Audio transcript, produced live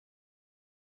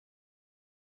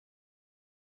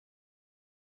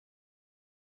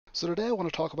So today I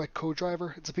want to talk about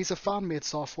CodeDriver. It's a piece of fan-made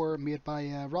software made by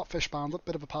Rotfish Bandit,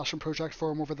 bit of a passion project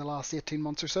for him over the last 18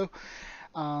 months or so.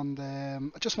 And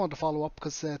I just wanted to follow up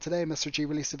because today Mr. G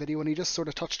released a video and he just sort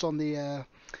of touched on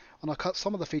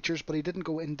some of the features, but he didn't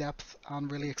go in depth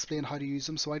and really explain how to use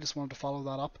them. So I just wanted to follow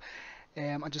that up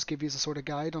and just give you a sort of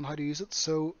guide on how to use it.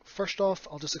 So first off,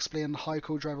 I'll just explain how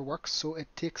CodeDriver works. So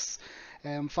it takes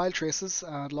file traces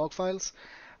and log files,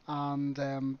 and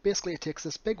basically it takes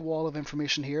this big wall of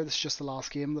information here. This is just the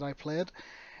last game that I played.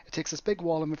 It takes this big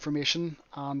wall of information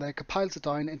and compiles it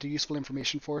down into useful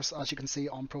information for us, as you can see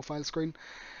on profile screen.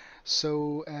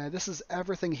 So this is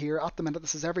everything here at the minute.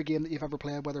 This is every game that you've ever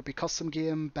played, whether it be custom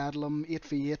game, Bedlam,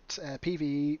 8v8,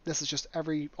 PvE. This is just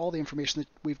all the information that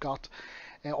we've got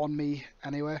on me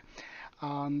anyway.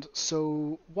 And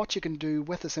so what you can do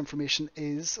with this information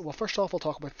is, well, first off I'll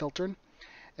talk about filtering.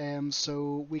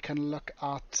 So we can look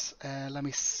at, let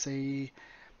me see,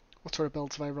 what sort of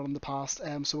builds have I run in the past?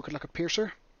 So we could look at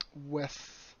Piercer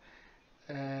with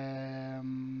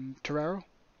Torero,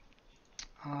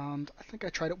 and I think I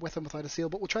tried it with and without a seal,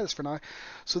 but we'll try this for now.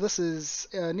 So this is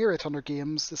near 800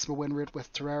 games. This is my win rate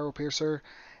with Torero Piercer.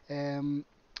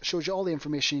 Shows you all the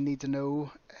information you need to know.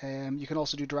 You can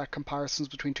also do direct comparisons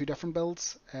between two different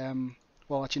builds.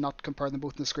 Well, actually not compare them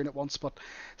both on the screen at once, but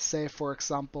say for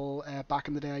example, back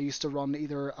in the day I used to run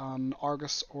either an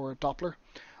Argus or Doppler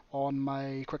on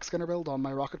my Quick Skinner build, on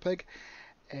my Rocket Pig.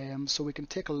 So we can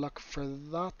take a look for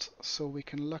that. So we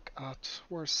can look at,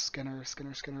 where's Skinner?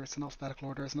 Skinner, it's in alphabetical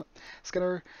order, isn't it?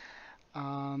 Skinner,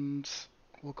 and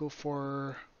we'll go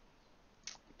for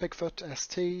Bigfoot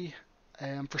ST.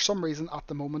 For some reason at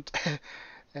the moment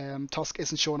Tusk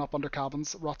isn't showing up under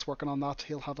cabins. Rot's working on that.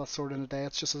 He'll have that sorted in a day.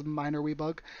 It's just a minor wee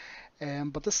bug.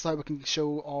 But this is how we can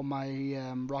show all my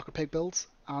Rocket Pig builds,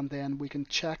 and then we can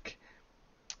check.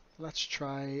 Let's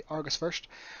try Argus first.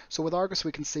 So with Argus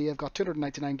we can see I've got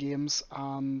 299 games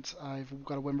and I've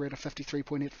got a win rate of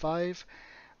 53.85,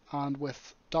 and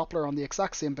with Doppler on the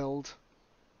exact same build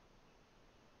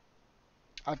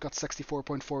I've got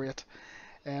 64.48.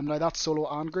 Now that's solo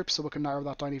and group, so we can narrow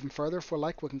that down even further. If we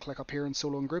like, we can click up here in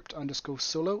solo and grouped and just go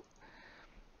solo,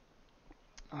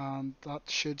 and that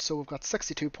should, so we've got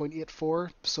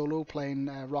 62.84 solo playing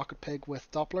Rocket Pig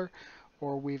with Doppler,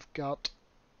 or we've got,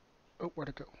 oh, where'd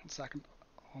it go? 1 second,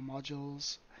 all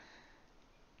modules,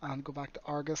 and go back to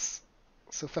Argus.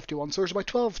 So 51, so there's about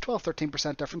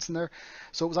 13% difference in there.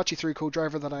 So it was actually through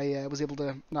CodeDriver that I was able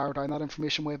to narrow down that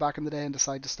information way back in the day and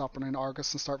decide to stop running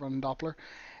Argus and start running Doppler.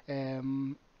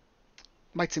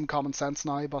 Might seem common sense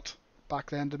now, but back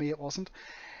then to me it wasn't.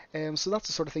 So that's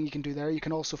the sort of thing you can do there. You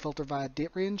can also filter via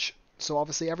date range. So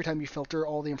obviously every time you filter,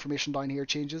 all the information down here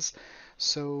changes.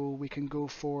 So we can go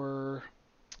for,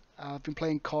 I've been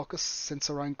playing Caucus since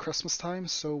around Christmas time,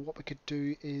 so what we could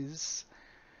do is,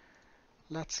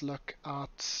 let's look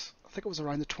at, I think it was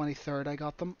around the 23rd I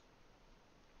got them.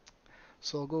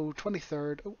 So I'll go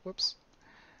 23rd, oh whoops.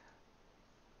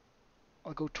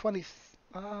 I'll go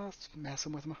it's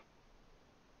messing with me.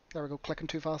 There we go, clicking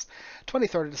too fast.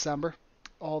 23rd of December,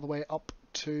 all the way up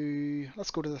to,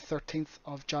 let's go to the 13th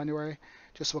of January,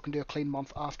 just so we can do a clean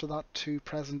month after that to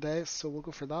present day. So we'll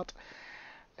go for that.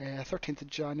 13th of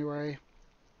January,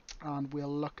 and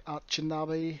we'll look at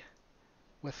Janabi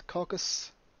with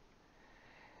Caucus.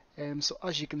 So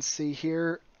as you can see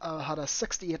here, I had a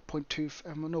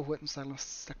 68.2, no wait, let's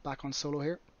stick back on solo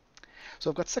here. So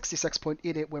I've got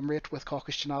 66.88 win rate with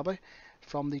Caucus Janabi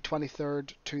from the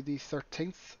 23rd to the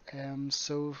 13th.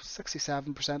 So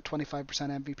 67%, 25%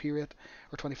 MVP rate,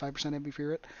 or 25% MVP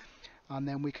rate. And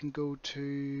then we can go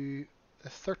to the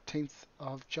 13th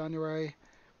of January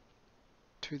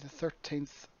to the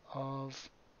 13th of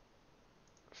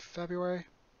February.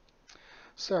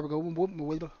 So there we go,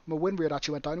 my win rate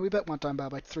actually went down a wee bit, went down by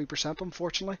about 3%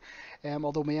 unfortunately,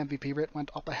 although my MVP rate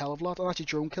went up a hell of a lot, and actually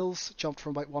drone kills jumped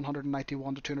from about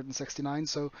 191 to 269,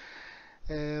 so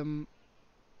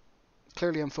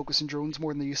clearly I'm focusing drones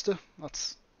more than they used to.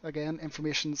 That's, again,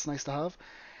 information that's nice to have.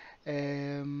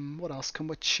 What else can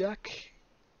we check?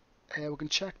 We can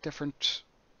check different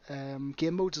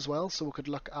game modes as well, so we could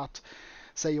look at,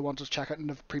 say you wanted to check out in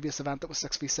a previous event that was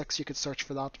 6v6, you could search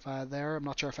for that via there. I'm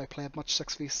not sure if I played much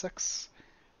 6v6.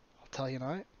 I'll tell you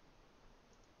now.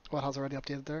 Well, it has already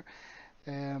updated there.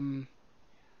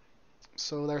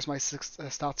 So there's my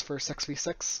stats for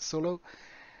 6v6 solo.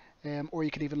 Or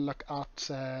you could even look at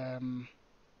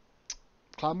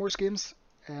Clan Wars games.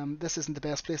 This isn't the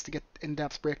best place to get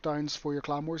in-depth breakdowns for your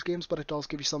Clan Wars games, but it does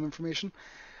give you some information.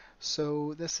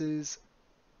 So this is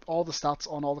all the stats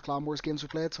on all the Clan Wars games we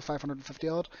played, so 550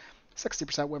 odd.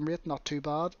 60% win rate, not too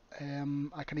bad.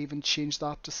 I can even change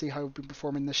that to see how we've been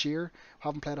performing this year.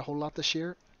 Haven't played a whole lot this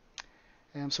year.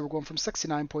 So we're going from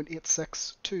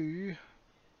 69.86 to...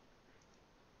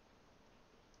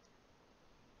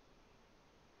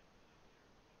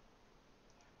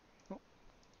 Oh,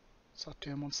 what's that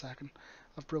doing? 1 second.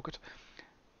 I've broke it.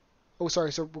 Oh,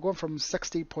 sorry. So we're going from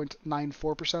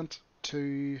 60.94%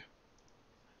 to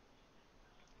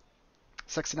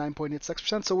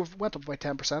 69.86%. So we've went up by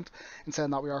 10%. In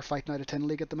saying that, we are fighting out a tin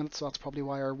league at the minute, so that's probably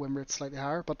why our win rate's slightly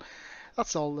higher. But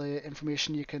that's all the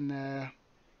information you can...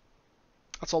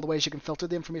 that's all the ways you can filter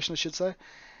the information, I should say.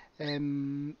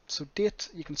 So date,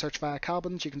 you can search via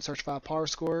cabins, you can search via power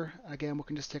score. Again, we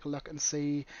can just take a look and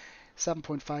see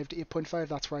 7.5 to 8.5,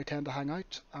 that's where I tend to hang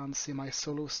out, and see my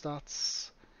solo stats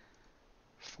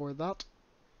for that.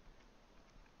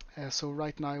 So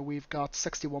right now we've got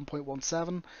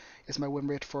 61.17 is my win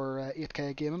rate for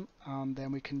 8K gaming, and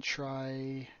then we can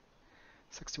try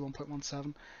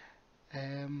 61.17.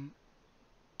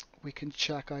 We can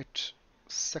check out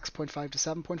 6.5 to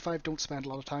 7.5. Don't spend a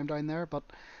lot of time down there, but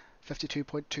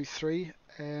 52.23.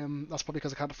 That's probably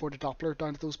because I can't afford a Doppler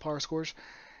down to those power scores.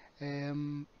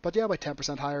 But yeah, about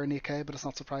 10% higher in 8K, but it's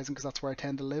not surprising because that's where I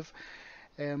tend to live.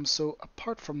 So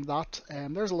apart from that,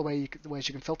 there's a little ways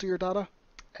you can filter your data.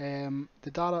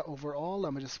 The data overall,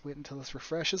 let me just wait until this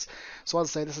refreshes. So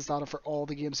as I say, this is data for all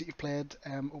the games that you've played.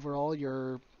 Overall,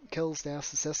 your kills,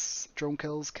 deaths, assists, drone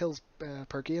kills,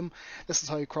 per game. This is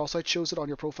how Crossout shows it on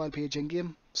your profile page in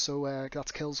game. So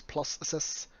that's kills plus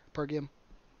assists per game.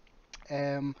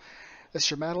 This is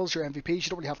your medals, your MVPs. You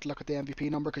don't really have to look at the MVP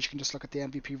number because you can just look at the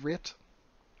MVP rate.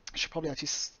 I should probably actually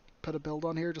put a build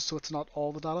on here just so it's not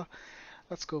all the data.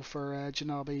 Let's go for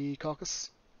Janabi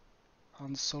Caucus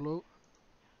on solo.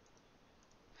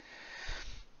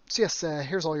 So yes,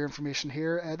 here's all your information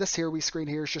here. This here wee screen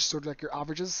here is just sort of like your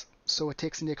averages. So it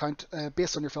takes into account,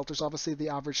 based on your filters, obviously, the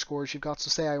average scores you've got. So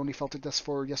say I only filtered this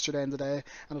for yesterday and today,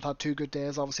 and it had 2 good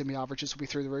days, obviously my averages will be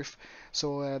through the roof.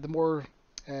 So the more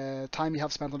time you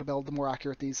have spent on a build, the more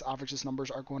accurate these averages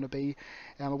numbers are going to be.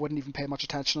 I wouldn't even pay much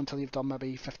attention until you've done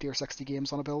maybe 50 or 60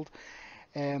 games on a build.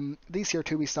 These here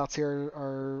 2 wee stats here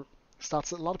are stats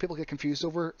that a lot of people get confused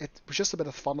over. It was just a bit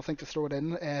of fun, I think, to throw it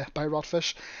in by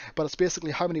Rotfish, but it's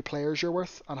basically how many players you're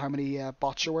worth and how many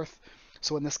bots you're worth.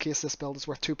 So in this case, this build is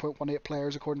worth 2.18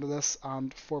 players according to this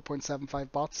and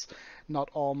 4.75 bots. Not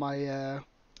all my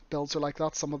builds are like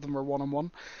that. Some of them are 1-on-1.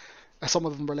 Some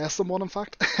of them are less than 1, in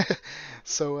fact.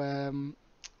 So,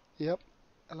 yep.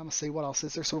 Let me see, what else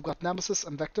is there? So we've got Nemesis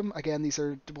and Victim. Again, these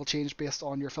will change based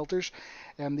on your filters.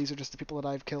 These are just the people that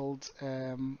I've killed.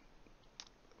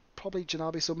 Probably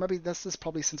Janabi, so maybe this is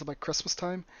probably since about Christmas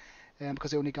time,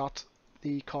 because I only got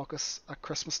the Caucus at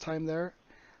Christmas time there.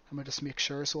 Let me just make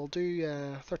sure. So I'll do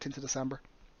 13th of December.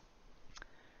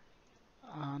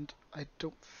 And I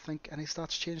don't think any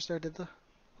stats changed there, did they?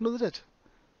 No, they did.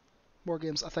 More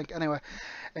games, I think. Anyway,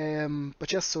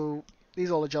 but yes, so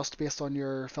these all adjust based on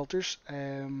your filters.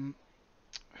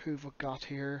 Who've we got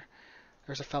here?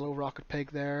 There's a fellow Rocket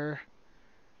Pig there.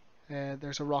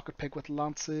 There's a Rocket Pig with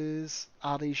lances.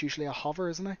 Addy's usually a hover,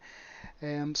 isn't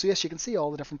he? So yes, you can see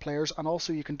all the different players, and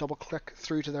also you can double click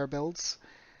through to their builds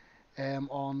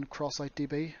on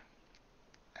CrossoutDB.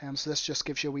 So this just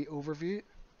gives you a wee overview.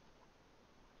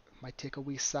 Might take a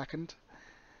wee second.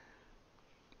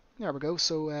 There we go.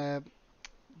 So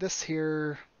this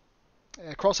here,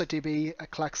 CrossoutDB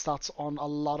collects stats on a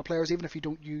lot of players, even if you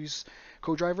don't use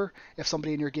CoDriver. If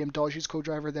somebody in your game does use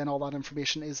CoDriver, then all that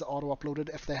information is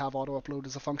auto-uploaded if they have auto-upload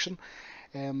as a function.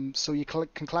 So you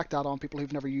can collect that on people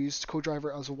who've never used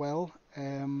CoDriver as well.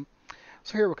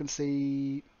 So here we can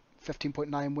see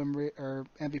 15.9 win rate or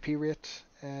MVP rate,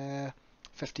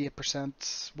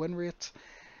 58% win rate.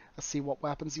 Let's see what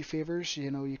weapons he favors.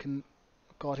 You know, you can.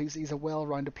 God, he's a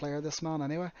well-rounded player, this man.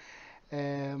 Anyway,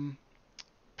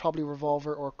 probably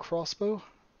revolver or crossbow.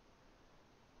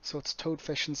 So it's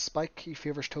Toadfish and Spike. He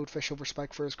favors Toadfish over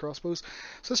Spike for his crossbows.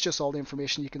 So it's just all the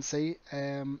information you can see.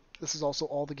 This is also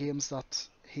all the games that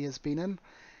he has been in.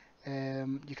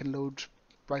 You can load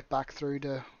right back through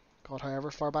to, God,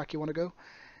 however far back you want to go.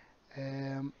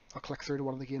 I'll click through to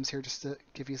one of the games here just to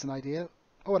give you an idea.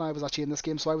 Oh, and I was actually in this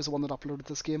game, so I was the one that uploaded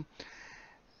this game.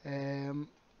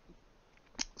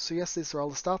 So yes, these are all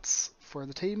the stats for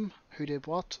the team, who did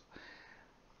what,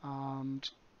 and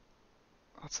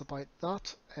that's about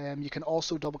that. You can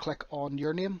also double click on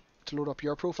your name to load up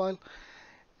your profile.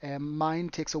 Mine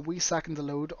takes a wee second to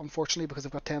load, unfortunately, because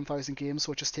I've got 10,000 games,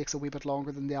 so it just takes a wee bit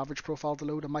longer than the average profile to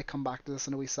load. I might come back to this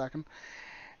in a wee second.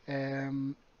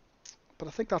 But But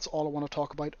I think that's all I want to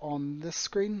talk about on this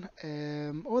screen.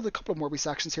 There's a couple of more wee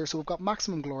sections here. So we've got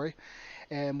Maximum Glory,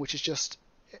 which is just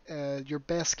your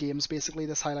best games. Basically,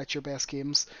 this highlights your best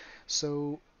games.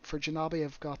 So for Janabi,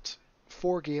 I've got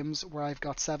 4 games where I've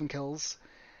got 7 kills,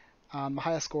 and my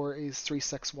highest score is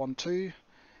 3612.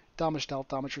 Damage dealt,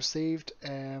 damage received,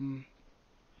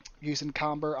 using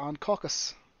Camber and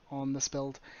Caucus on this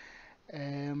build.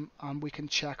 And we can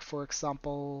check, for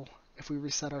example, if we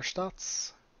reset our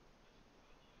stats.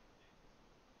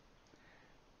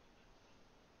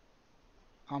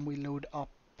 And we load up,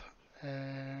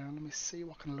 let me see,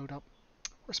 what can I load up?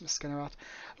 Where's my Skinner at?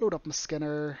 Load up my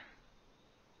Skinner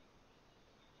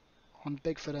on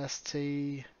Bigfoot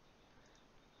ST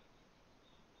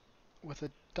with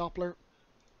a Doppler.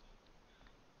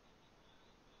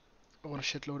 Oh, and I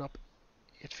should load up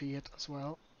 8v8 as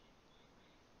well.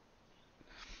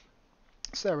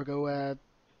 So there we go.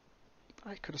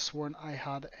 I could have sworn I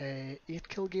had a 8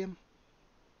 kill game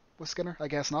with Skinner. I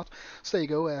guess not. So there you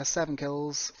go. 7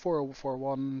 kills,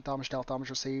 4041, damage dealt, damage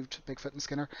received, Bigfoot and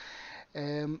Skinner.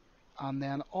 And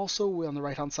then also on the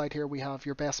right hand side here we have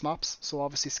your best maps. So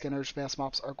obviously Skinner's best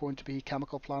maps are going to be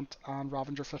Chemical Plant and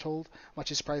Ravager Foothold.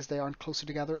 Much surprised they aren't closer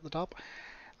together at the top.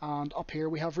 And up here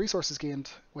we have resources gained,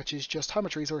 which is just how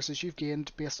much resources you've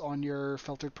gained based on your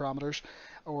filtered parameters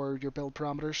or your build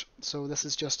parameters. So this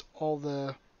is just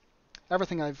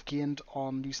everything I've gained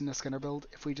on using the Skinner build.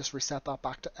 If we just reset that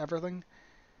back to everything,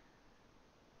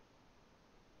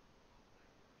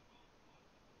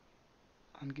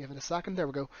 and give it a second, there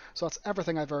we go. So that's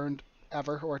everything I've earned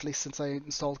ever, or at least since I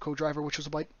installed CodeDriver, which was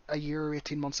about a year or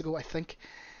 18 months ago, I think.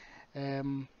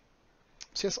 So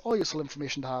yes, all useful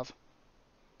information to have.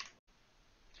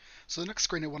 So the next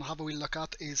screen I want to have a wee look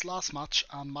at is last match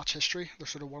and match history. They're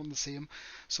sort of one and the same.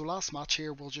 So last match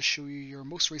here will just show you your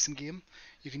most recent game.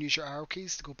 You can use your arrow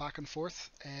keys to go back and forth.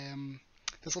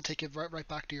 This will take you right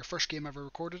back to your first game ever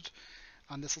recorded,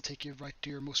 and this will take you right to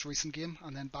your most recent game,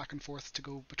 and then back and forth to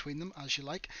go between them as you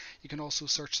like. You can also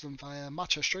search them via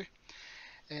match history.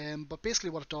 But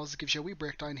basically what it does is it gives you a wee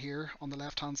breakdown here on the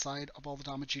left hand side of all the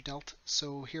damage you dealt.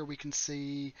 So here we can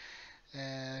see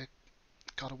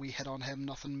got a wee hit on him,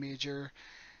 nothing major.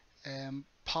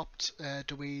 Popped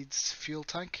Dweed's fuel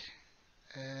tank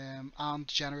and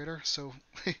generator, so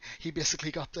he basically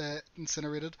got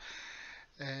incinerated.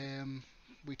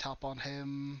 We tap on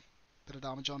him, bit of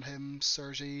damage on him.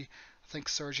 Sergi, I think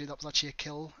Sergi, that was actually a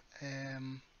kill.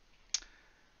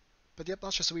 But yep,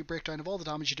 that's just a wee breakdown of all the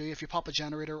damage you do. If you pop a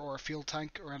generator or a fuel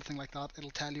tank or anything like that,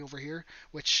 it'll tell you over here,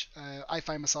 which I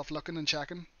find myself looking and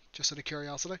checking just out of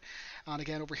curiosity. And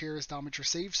again, over here is damage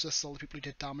received, so this is all the people who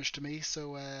did damage to me.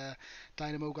 So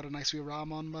Dynamo got a nice wee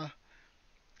ram on me,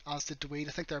 as did Dweed.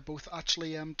 I think they're both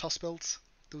actually TUS builds,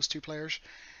 those two players.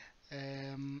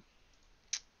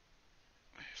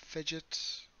 Fidget,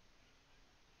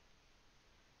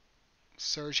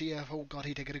 Sergi, oh god,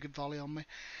 he did get a good volley on me.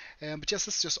 But yes,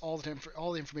 this is just all the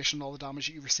information, all the damage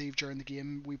that you received during the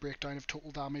game. We break down of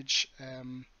total damage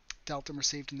dealt and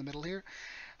received in the middle here,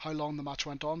 how long the match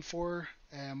went on for,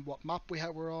 what map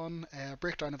were on,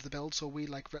 breakdown of the build, so we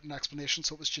like written explanation.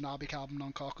 So it was Janabi cabin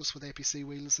on Caucus with APC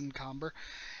wheels and camber,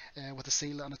 with a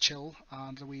seal and a chill,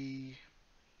 and a wee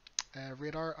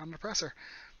radar and a oppressor.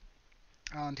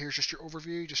 And here's just your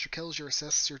overview, just your kills, your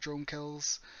assists, your drone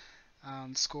kills,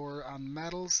 and score and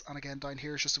medals. And again, down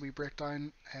here is just a wee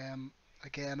breakdown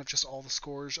again of just all the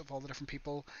scores of all the different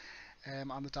people,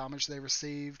 and the damage they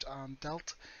received and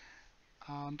dealt.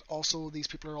 And also these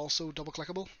people are also double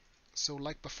clickable, so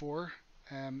like before,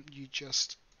 you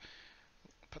just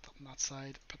put that on that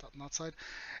side, put that on that side.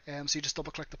 So you just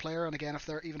double click the player, and again,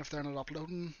 even if they're not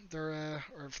uploading their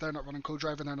or if they're not running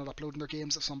CodeDriver and they're not uploading their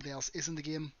games, if somebody else is in the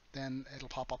game, then it'll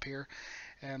pop up here.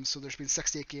 So there's been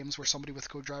 68 games where somebody with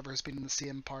CodeDriver has been in the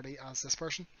same party as this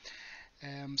person.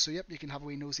 So yep, you can have a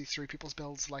wee nosy through people's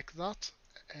builds like that.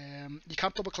 You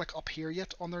can't double click up here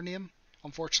yet on their name,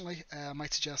 unfortunately. I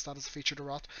might suggest that as a feature to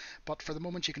rot, but for the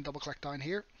moment you can double click down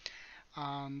here.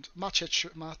 And match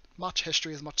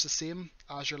history is much the same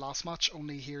as your last match,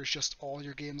 only here's just all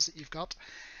your games that you've got.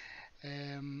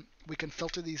 We can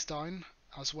filter these down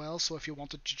as well, so if you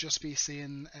wanted to just be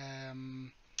seeing,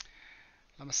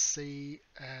 let me see,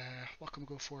 what can we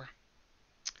go for?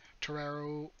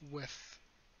 Torero with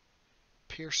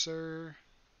Piercer.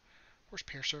 Where's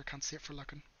Piercer? Can't see it for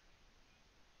looking.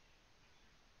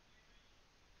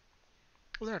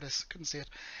 Oh, there it is. Couldn't see it.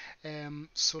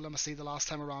 So let me see. The last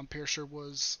time around, Piercer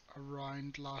was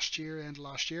around last year, end of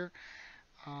last year,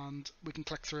 and we can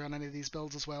click through on any of these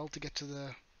builds as well to get it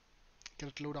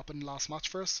to load up in the last match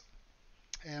for us.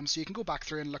 So you can go back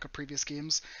through and look at previous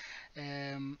games.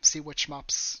 see which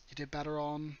maps you did better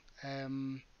on,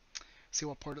 see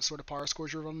what sort of power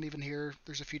scores you're running. Even here,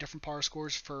 there's a few different power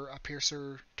scores for a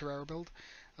Piercer Terrera build,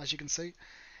 as you can see.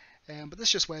 But this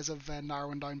is just ways of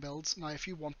narrowing down builds. Now, if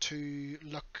you want to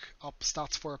look up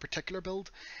stats for a particular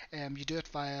build, you do it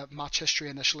via match history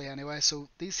initially anyway. So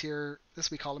these here, this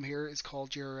wee column here is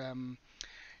called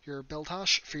your build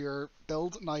hash for your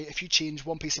build. Now, if you change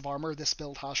one piece of armor, this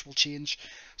build hash will change.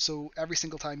 So every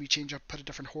single time you change up, put a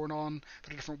different horn on,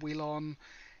 put a different wheel on,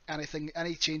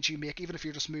 any change you make, even if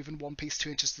you're just moving one piece 2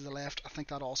 inches to the left, I think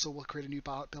that also will create a new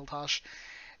build hash.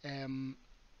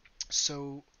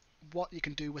 So what you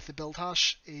can do with the build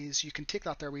hash is you can take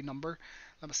that there wee number.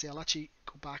 Let me see, I'll actually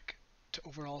go back to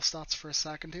overall stats for a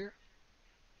second here.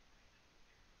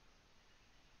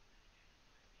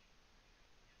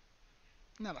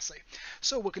 Let me see.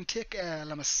 So we can take,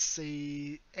 let me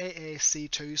see,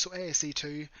 AAC2. So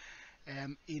AAC2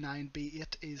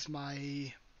 E9B8 is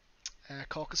my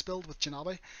Caucus build with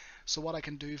Janabi. So what I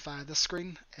can do via this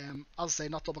screen, as I say,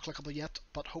 not double clickable yet,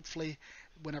 but hopefully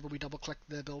whenever we double click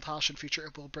the build hash in future,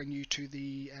 it will bring you to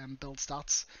the build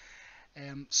stats.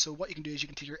 So what you can do is you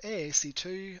can take your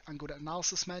AAC2 and go to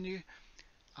analysis menu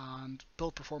and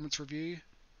build performance review,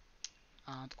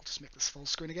 and I'll just make this full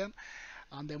screen again,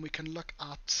 and then we can look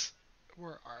at,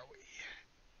 where are we,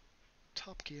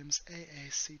 top games,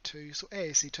 AAC2. So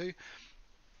AAC2,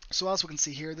 so as we can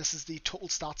see here, this is the total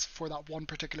stats for that one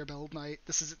particular build. Now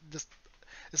this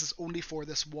is only for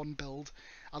this one build.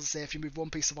 As I say, if you move one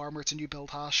piece of armor, it's a new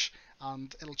build hash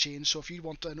and it'll change. So if you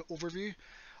want an overview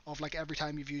of like every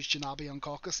time you've used Janabi on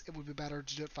Caucus, it would be better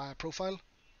to do it via profile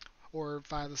or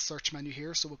via the search menu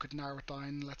here. So we could narrow it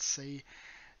down. Let's see,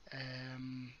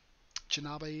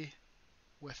 Janabi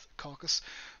with Caucus.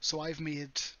 So I've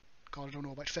made, God, I don't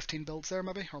know, about 15 builds there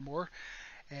maybe or more.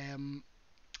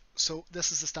 So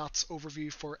this is the stats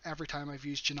overview for every time I've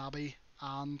used Janabi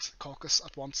and Caucus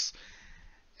at once.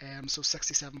 So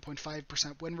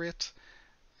 67.5% win rate.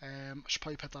 I should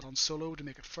probably put that on solo to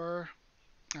make it fair.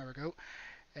 There we go.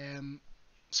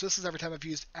 So this is every time I've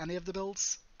used any of the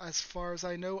builds as far as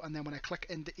I know, and then when I click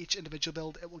into each individual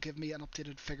build, it will give me an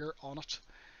updated figure on it.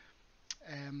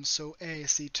 So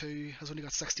AAC2 has only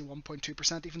got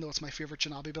 61.2%, even though it's my favourite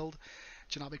Janabi build,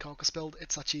 Janabi Caucus build.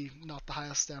 It's actually not the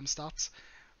highest stats,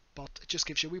 but it just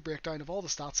gives you a wee breakdown of all the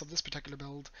stats of this particular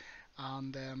build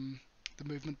and the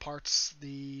movement parts,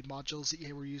 the modules that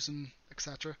you were using,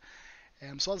 etc.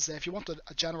 So as I say, if you want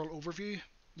a general overview,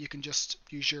 you can just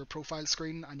use your profile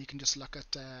screen and you can just look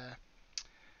at,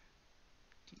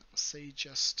 let's see,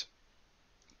 just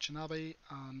Janabi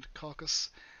and Caucus,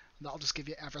 and that'll just give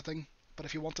you everything. But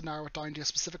if you want to narrow it down to a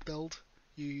specific build,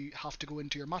 you have to go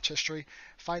into your match history,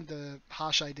 find the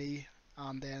hash ID,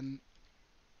 and then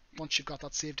once you've got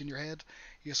that saved in your head,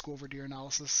 you just go over to your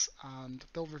analysis and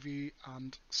build review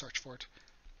and search for it.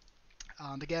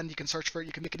 And again, you can search for it,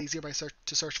 you can make it easier by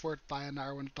to search for it by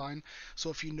narrowing it down. So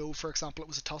if you know, for example, it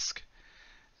was a Tusk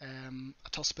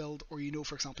build, or you know,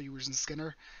 for example, you were using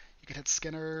Skinner, you could hit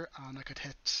Skinner, and I could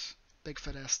hit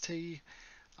Bigfoot ST,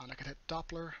 and I could hit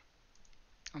Doppler.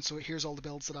 And so here's all the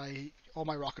builds all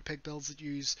my Rocket Pig builds that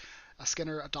use a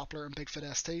Skinner, a Doppler, and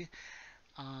Bigfoot ST.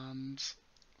 And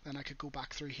then I could go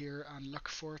back through here and look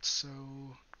for it. So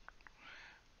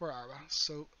where are we?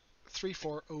 So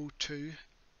 3402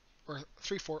 or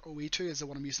 340E2 is the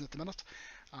one I'm using at the minute,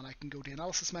 and I can go to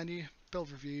analysis menu,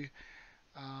 build review,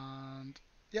 and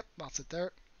yep, that's it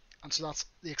there. And so that's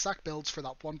the exact builds for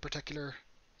that one particular,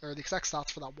 or the exact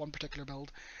stats for that one particular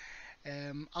build.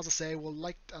 As I say,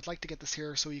 I'd like to get this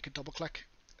here so you could double click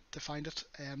to find it,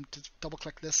 to double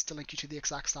click this to link you to the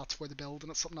exact stats for the build, and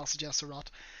it's something I'll suggest or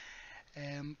not.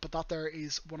 But that there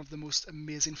is one of the most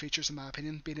amazing features in my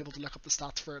opinion, being able to look up the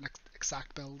stats for an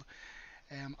exact build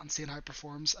and seeing how it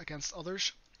performs against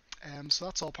others. So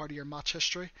that's all part of your match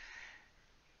history.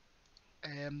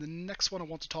 The next one I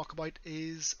want to talk about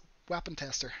is Weapon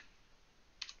Tester.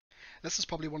 This is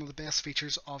probably one of the best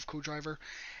features of CodeDriver.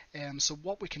 So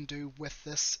what we can do with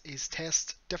this is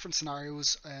test different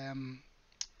scenarios.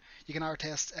 You can either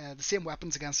test the same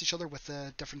weapons against each other with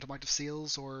a different amount of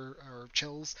seals or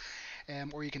chills,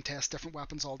 or you can test different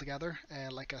weapons altogether,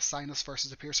 like a Sinus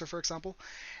versus a Piercer, for example.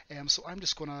 So I'm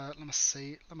just gonna,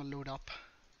 let me load up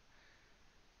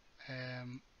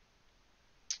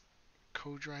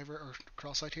CodeDriver or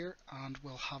Crossout here, and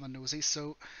we'll have a nosy.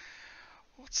 So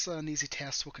what's an easy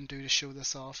test we can do to show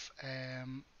this off?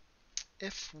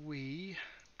 If we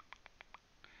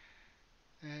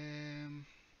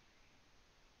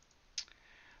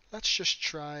let's just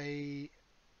try,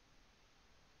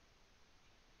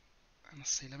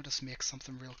 let's see, let me just make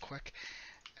something real quick.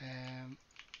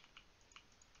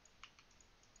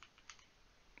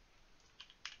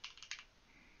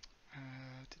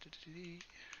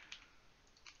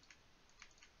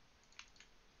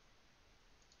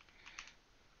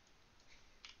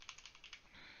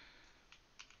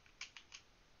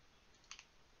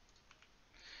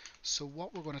 So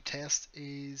what we're going to test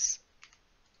is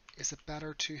it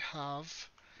better to have,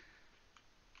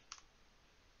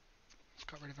 I've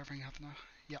got rid of everything I have now.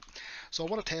 Yeah. So I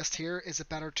want to test here, is it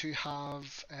better to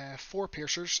have 4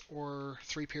 piercers or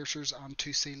 3 piercers and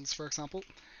 2 seals, for example.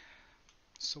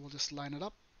 So we'll just line it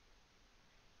up.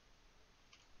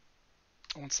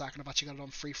 1 second, I've actually got it on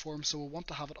freeform, so we'll want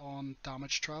to have it on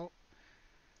damage trial.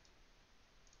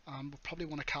 We'll probably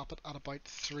want to cap it at about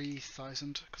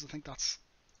 3000 because I think that's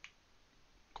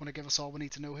going to give us all we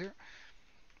need to know here.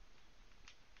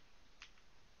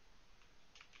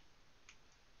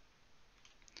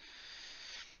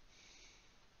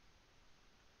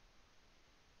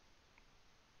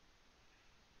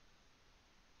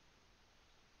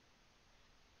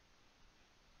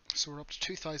 So we're up to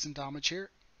 2000 damage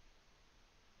here.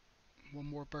 One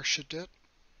more burst should do it.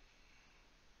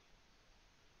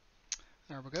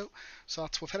 There we go. So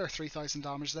we've hit our 3000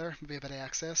 damage there, maybe a bit of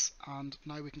excess, and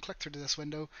now we can click through to this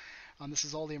window, and this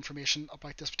is all the information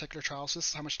about this particular trial. So this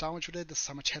is how much damage we did, this is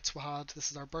how much hits we had,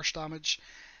 this is our burst damage,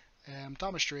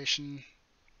 damage duration,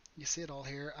 you see it all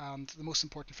here, and the most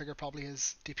important figure probably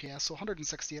is DPS, so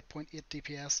 168.8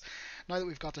 DPS. Now that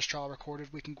we've got this trial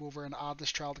recorded, we can go over and add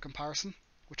this trial to comparison,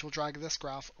 which will drag this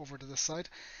graph over to this side,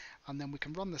 and then we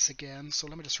can run this again. So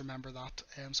let me just remember that.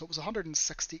 So it was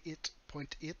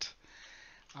 168.8,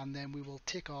 and then we will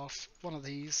take off one of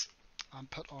these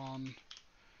and put on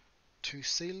 2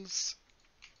 seals,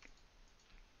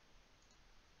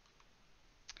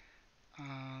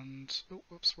 and oh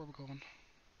whoops, where are we going?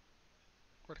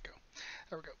 Where'd it go?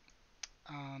 There we go.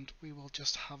 And we will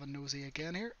just have a nosy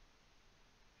again here.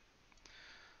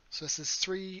 So this is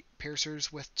 3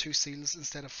 piercers with 2 seals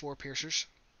instead of 4 piercers.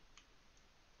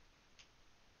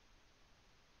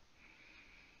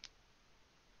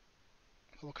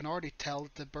 Well, we can already tell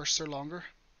that the bursts are longer.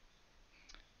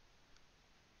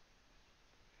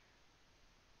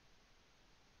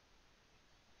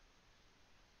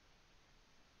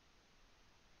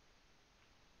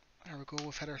 There we go,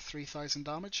 we've hit our 3000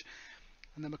 damage.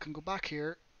 And then we can go back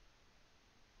here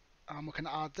and we can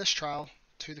add this trial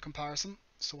to the comparison.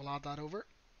 So we'll add that over.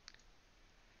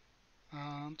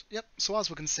 And yep, so as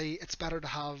we can see, it's better to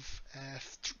have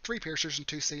 3 piercers and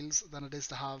 2 seals than it is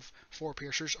to have 4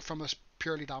 piercers from a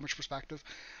purely damage perspective.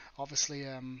 Obviously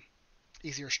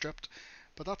easier stripped,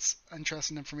 but that's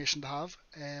interesting information to have.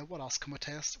 What else can we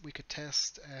test? We could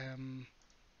test,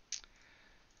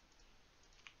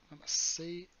 let us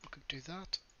see, we could do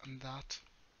that and that,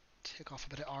 take off a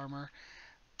bit of armor,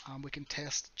 and we can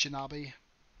test Janabi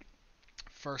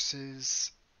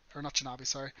versus, or not Janabi,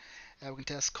 sorry, we can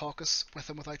test Caucus with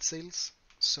and without seals.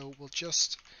 So we'll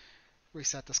just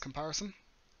reset this comparison,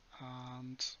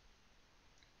 and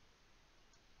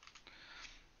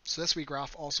so this wee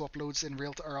graph also uploads in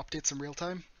or updates in real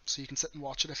time, so you can sit and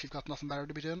watch it if you've got nothing better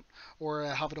to be doing, or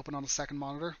have it open on a second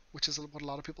monitor, which is what a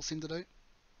lot of people seem to do.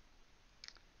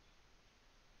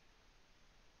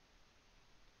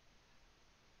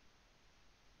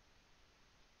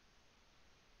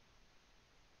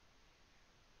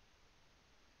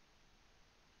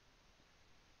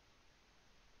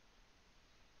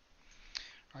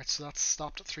 Alright, so that's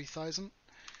stopped at 3000.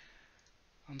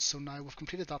 And so now we've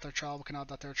completed that there trial, we can add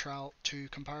that there trial to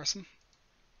comparison.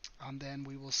 And then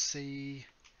we will see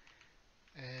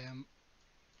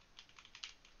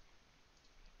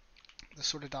the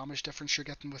sort of damage difference you're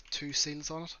getting with 2 seals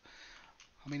on it.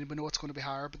 I mean, we know it's going to be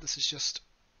higher, but this is just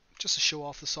to show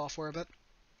off the software a bit.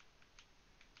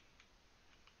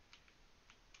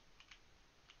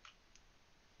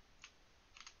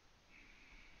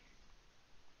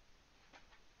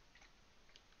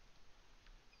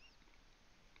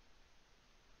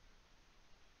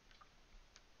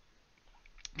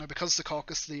 Now, because the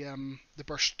caucus, the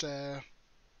bursts are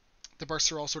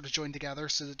all sort of joined together,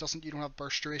 so you don't have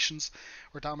burst durations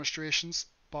or damage durations,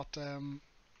 but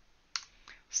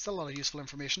still a lot of useful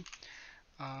information.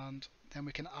 And then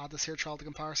we can add this here trial to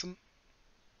comparison.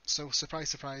 So surprise,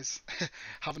 surprise,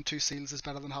 having 2 seals is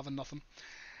better than having nothing.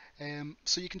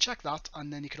 So you can check that,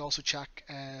 and then you could also check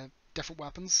different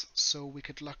weapons. So we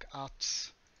could look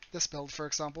at this build, for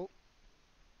example.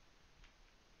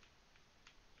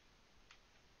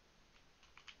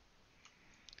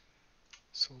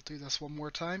 So we'll do this one more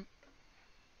time.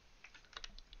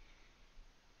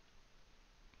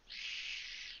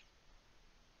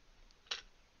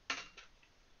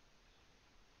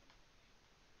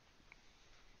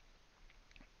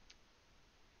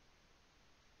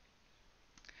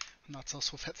 and that's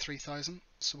us. We've hit 3,000,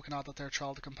 so we can add that there,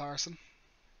 trial to comparison,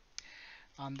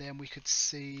 and then we could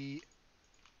see.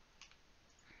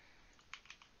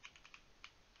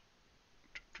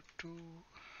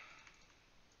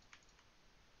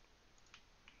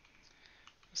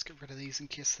 Let's get rid of these in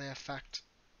case they affect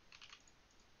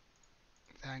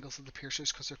the angles of the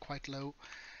piercers because they're quite low.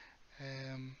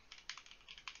 Um,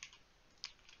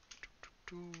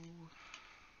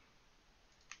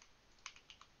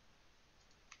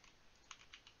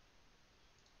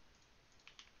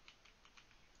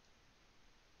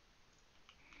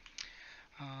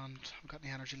 and I've got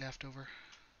any energy left over.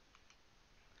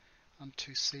 And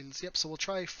 2 seals. Yep, so we'll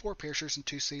try 4 piercers and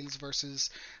 2 seals versus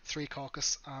 3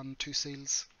 caucus and 2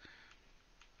 seals.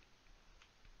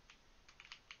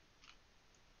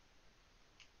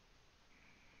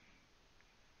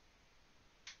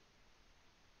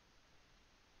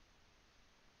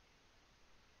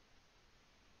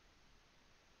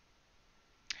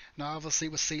 Now obviously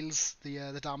with seals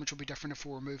the damage will be different if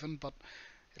we're moving, but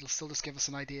it'll still just give us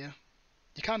an idea.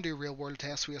 You can do real world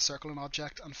tests with a circle an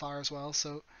object and fire as well,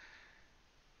 so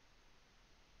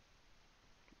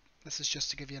this is just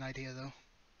to give you an idea though.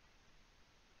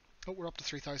 Oh, we're up to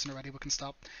 3,000 already, we can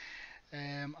stop.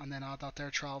 And then add that there,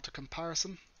 trial to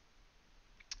comparison.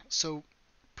 So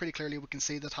pretty clearly we can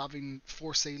see that having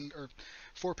 4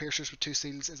 piercers with 2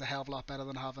 seals is a hell of a lot better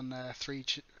than having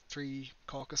 3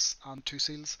 caucus and 2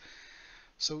 seals.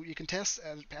 So you can test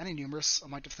any numerous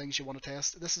amount of things you want to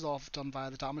test. This is all done via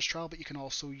the damage trial, but you can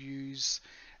also use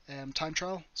time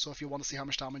trial. So if you want to see how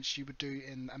much damage you would do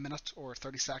in a minute or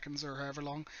 30 seconds or however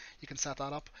long, you can set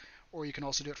that up. Or you can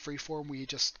also do it freeform where you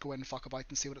just go in and fuck about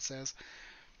and see what it says.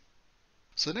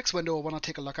 So the next window I want to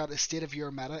take a look at is State of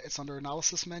Your Meta. It's under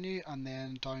Analysis menu and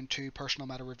then down to Personal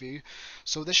Meta Review.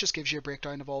 So this just gives you a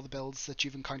breakdown of all the builds that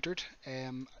you've encountered.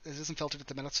 It isn't filtered at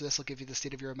the minute, so this will give you the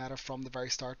State of Your Meta from the very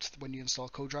start when you install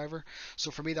CodeDriver.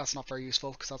 So for me that's not very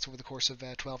useful because that's over the course of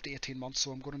 12 to 18 months,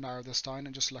 so I'm going to narrow this down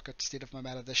and just look at State of my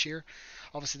Meta this year.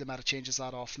 Obviously the meta changes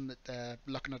that often,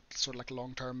 looking at sort of like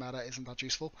long-term meta isn't that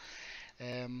useful.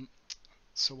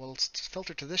 So we'll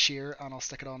filter to this year and I'll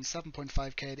stick it on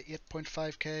 7.5k to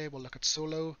 8.5k. We'll look at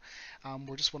solo.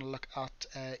 We just want to look at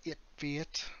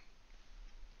 8v8.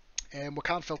 We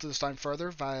can filter this down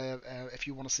further via if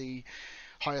you want to see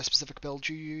how a specific build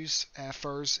you use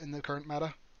fares in the current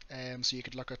meta. So you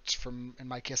could look at, in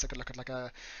my case, I could look at like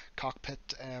a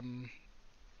cockpit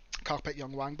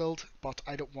Young Wang build, but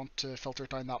I don't want to filter it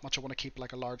down that much. I want to keep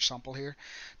like a large sample here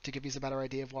to give you a better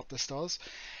idea of what this does.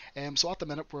 So at the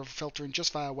minute we're filtering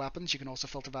just via weapons. You can also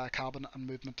filter via cabin and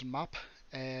movement and map.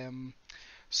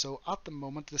 So at the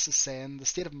moment this is saying the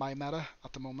state of my meta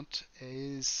at the moment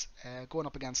is going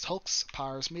up against Hulks,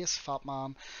 Powers, Mace,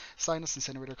 Fatman, Sinus,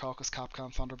 Incinerator, Caucus,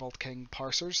 Capcan, Thunderbolt, King,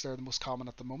 Parsers. They're the most common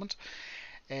at the moment.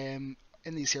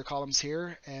 In these here columns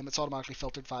here, it's automatically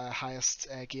filtered via highest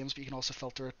games, but you can also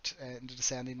filter it into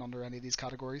descending under any of these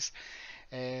categories.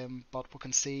 But we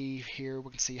can see here,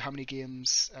 we can see how many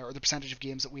games, or the percentage of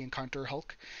games that we encounter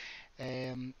Hulk.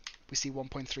 We see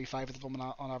 1.35 of them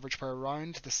on average per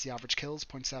round. This is the average kills,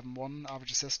 0.71,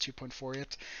 average assists,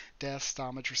 2.48, deaths,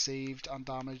 damage received, and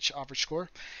damage average score.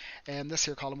 This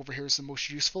here column over here is the most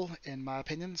useful in my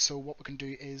opinion. So what we can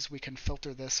do is we can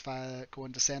filter this via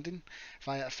going descending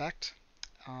via effect.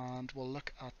 And we'll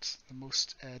look at the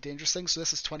most dangerous things. So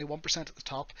this is 21% at the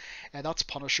top. That's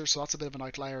Punisher, so that's a bit of an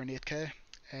outlier in 8K.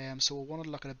 So we'll want to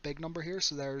look at a big number here.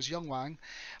 So there's Young Wang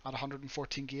at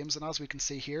 114 games, and as we can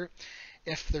see here,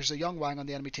 if there's a Young Wang on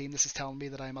the enemy team, this is telling me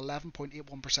that I'm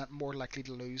 11.81% more likely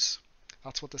to lose.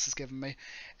 That's what this is giving me.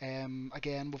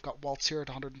 Again, we've got Waltz here at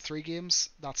 103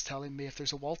 games. That's telling me if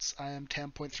there's a Waltz, I am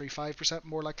 10.35%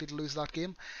 more likely to lose that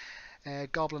game.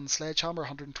 Goblin and Sledgehammer,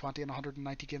 120 and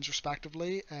 190 games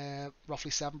respectively,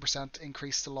 roughly 7%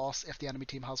 increase to loss if the enemy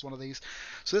team has one of these.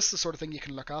 So this is the sort of thing you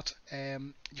can look at.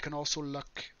 You can also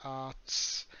look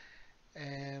at,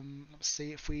 let's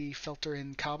see, if we filter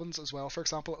in cabins as well, for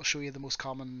example, it'll show you the most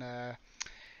common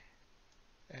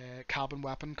cabin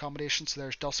weapon combination. So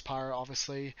there's Dust Power,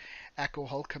 obviously, Echo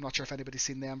Hulk. I'm not sure if anybody's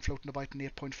seen them floating about in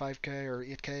 8.5k or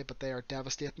 8k, but they are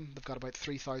devastating. They've got about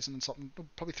 3,000 and something,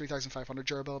 probably 3,500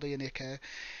 durability in 8k.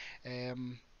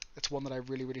 It's one that I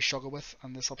really struggle with,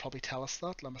 and this will probably tell us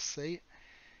that. Let me see.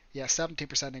 Yeah,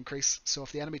 17% increase. So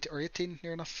if the enemy or 18,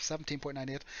 near enough,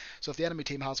 17.98. So if the enemy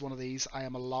team has one of these, I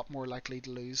am a lot more likely to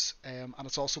lose. And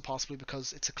it's also possibly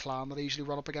because it's a clan that I usually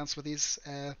run up against with these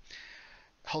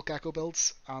Hulk Echo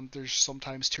builds, and there's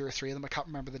sometimes 2 or 3 of them. I can't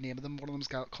remember the name of them. One of them's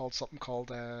called something called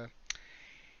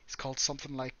it's called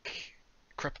something like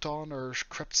Krypton or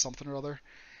Crypt something or other.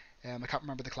 I can't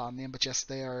remember the clan name, but yes,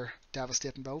 they are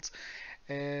devastating builds.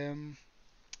 Um,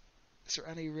 is there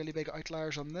any really big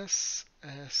outliers on this?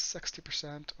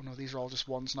 60%. Oh no, these are all just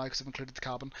ones now because I've included the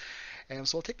cabin.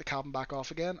 So I'll take the cabin back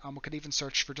off again, and we can even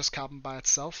search for just cabin by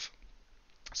itself.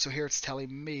 So here it's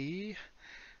telling me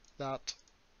that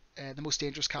the most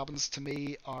dangerous cabins to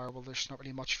me are, well, there's not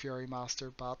really much Fury,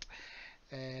 Master, but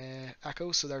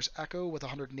Echo. So there's Echo with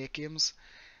 108 games.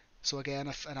 So again,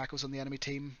 if an Echo's on the enemy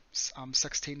team, I'm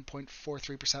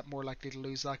 16.43% more likely to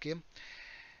lose that game,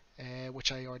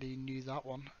 which I already knew that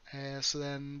one. So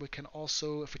then we can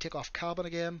also, if we take off cabin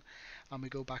again and we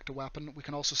go back to weapon, we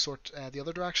can also sort the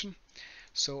other direction.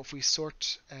 So if we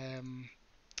sort,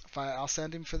 if I'll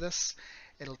send him for this,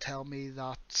 it'll tell me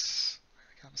that,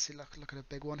 I can't see, look at a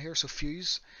big one here, so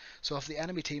fuse. So if the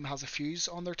enemy team has a fuse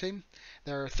on their team,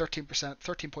 they're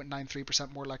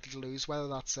 13.93% more likely to lose, whether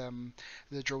that's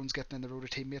the drones getting in the road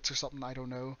of teammates or something, I don't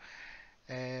know.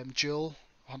 Duel,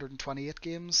 128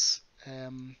 games,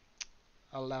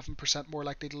 11% more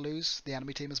likely to lose, the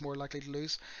enemy team is more likely to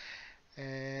lose.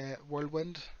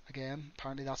 Whirlwind, again,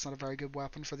 apparently that's not a very good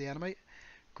weapon for the enemy.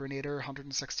 Grenadier,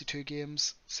 162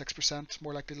 games, 6%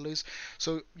 more likely to lose.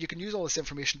 So you can use all this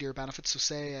information to your benefit. So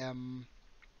say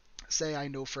I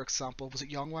know, for example, was it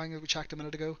Yongwang that we checked a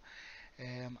minute ago?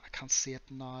 I can't see it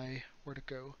now. Where'd it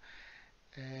go?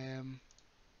 Let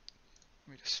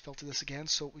me just filter this again.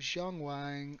 So it was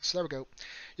Yongwang. So there we go.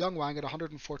 Yongwang at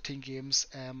 114 games,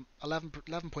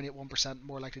 11.81%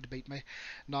 more likely to beat me.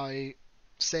 Now,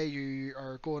 say you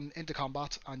are going into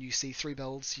combat and you see three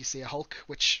builds. You see a Hulk,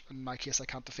 which in my case I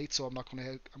can't defeat, so I'm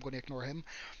going to ignore him.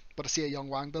 But I see a Young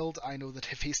Wang build. I know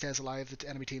that if he stays alive, the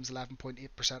enemy team's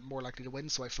 11.8% more likely to win,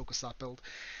 so I focus that build.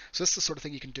 So this is the sort of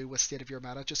thing you can do with State of Your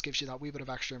Meta. It just gives you that wee bit of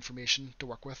extra information to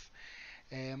work with.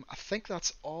 I think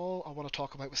that's all I want to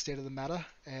talk about with State of the Meta.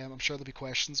 I'm sure there'll be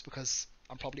questions because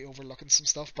I'm probably overlooking some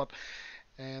stuff, but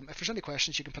if there's any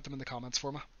questions, you can put them in the comments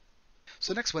for me.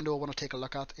 So the next window I want to take a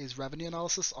look at is revenue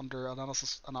analysis under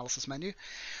analysis menu.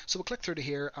 So we'll click through to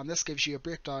here, and this gives you a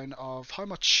breakdown of how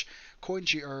much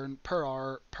coins you earn per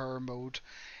hour per mode.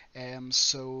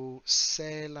 So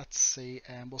say, let's see,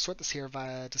 we'll sort this here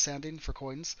via descending for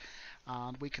coins,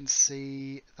 and we can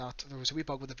see that there was a wee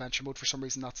bug with adventure mode. For some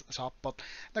reason that's at the top, but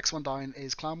next one down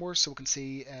is Clan Wars. So we can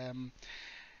see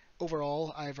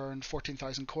overall I've earned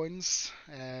 14,000 coins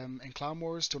in Clan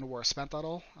Wars. Don't know where I spent that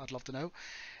all, I'd love to know.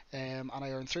 And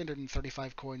I earn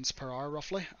 335 coins per hour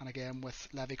roughly, and again with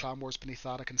Levy Clan Wars beneath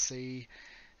that I can see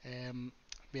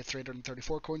we have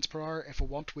 334 coins per hour. If we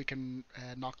want, we can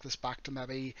knock this back to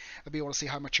maybe you want to see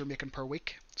how much you're making per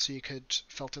week, so you could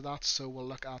filter that. So we'll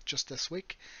look at just this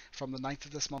week from the 9th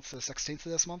of this month to the 16th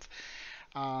of this month,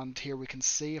 and here we can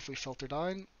see if we filter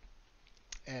down,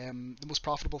 the most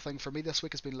profitable thing for me this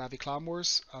week has been Levy Clan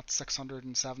Wars at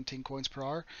 617 coins per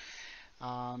hour.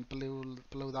 And below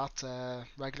that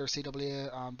regular CW,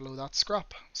 and below that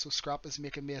Scrap. So Scrap is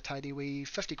making me a tidy wee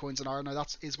 50 coins an hour. Now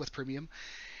that is with premium.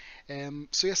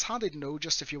 So yes, handy to know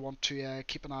just if you want to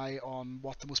keep an eye on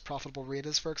what the most profitable raid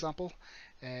is, for example.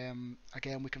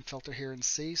 Again, we can filter here and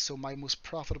see. So my most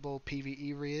profitable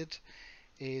PvE raid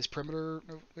is Perimeter.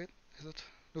 No, wait, is it?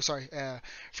 No, sorry.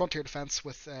 Frontier Defense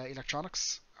with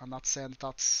electronics, and that's saying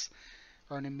that's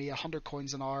earning me 100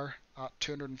 coins an hour at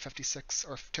 256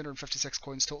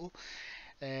 coins total.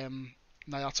 Now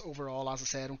that's overall, as I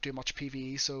say, I don't do much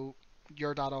PvE, so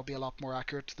your data will be a lot more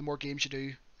accurate. The more games you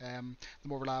do, the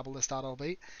more reliable this data will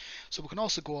be. So we can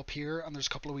also go up here, and there's a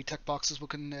couple of wee tick boxes we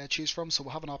can choose from. So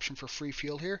we'll have an option for free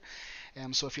fuel here.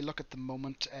 So if you look at the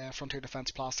moment, Frontier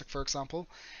Defense Plastic, for example,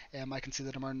 I can see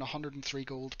that I'm earning 103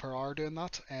 gold per hour doing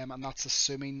that, and that's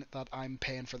assuming that I'm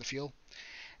paying for the fuel.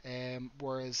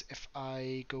 Whereas if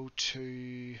I go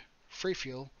to free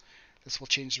fuel, this will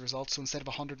change the results. So instead of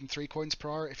 103 coins per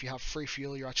hour, if you have free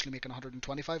fuel, you're actually making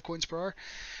 125 coins per hour.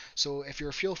 So if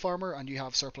you're a fuel farmer and you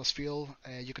have surplus fuel,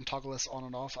 you can toggle this on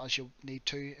and off as you need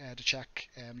to check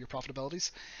your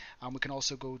profitabilities. And we can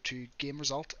also go to game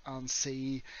result and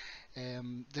see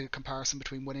the comparison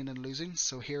between winning and losing.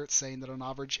 So here it's saying that on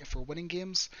average, if we're winning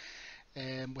games,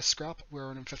 with Scrap, we're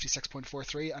earning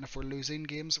 56.43, and if we're losing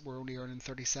games, we're only earning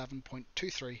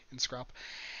 37.23 in Scrap.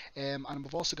 And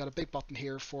we've also got a big button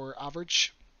here for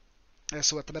average.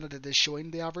 So at the minute it is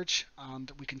showing the average, and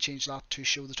we can change that to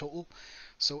show the total.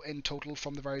 So in total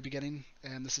from the very beginning,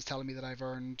 this is telling me that I've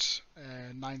earned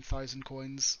 9,000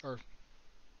 coins, or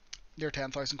near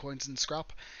 10,000 coins in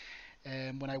Scrap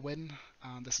when I win,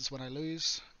 and this is when I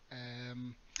lose.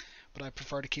 But I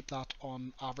prefer to keep that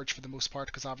on average for the most part,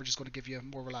 because average is going to give you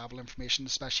more reliable information,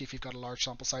 especially if you've got a large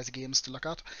sample size of games to look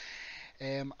at.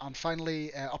 And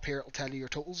finally, up here it will tell you your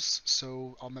totals,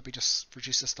 so I'll maybe just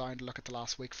reduce this down to look at the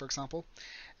last week, for example.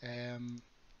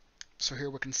 So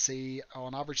here we can see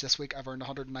on average this week I've earned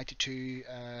 192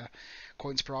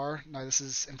 coins per hour. Now this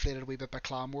is inflated a wee bit by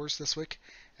Clan Wars this week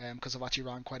because I've actually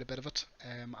ran quite a bit of it.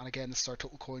 And again, this is our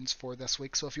total coins for this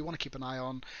week. So if you want to keep an eye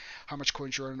on how much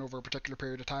coins you're earning over a particular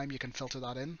period of time, you can filter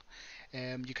that in.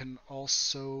 You can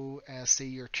also see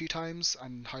your queue times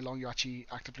and how long you're actually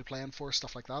actively playing for,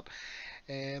 stuff like that.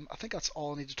 I think that's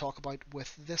all I need to talk about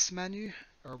with this menu,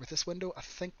 or with this window. I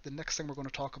think the next thing we're going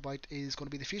to talk about is going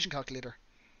to be the Fusion Calculator.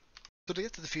 So to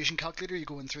get to the Fusion Calculator, you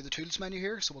go in through the Tools menu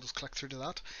here, so we'll just click through to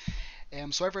that.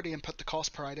 So I've already input the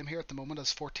cost per item here at the moment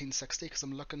as 1460, because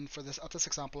I'm looking for this, at this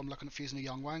example, I'm looking at fusing a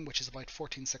Yongwang, which is about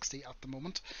 1460 at the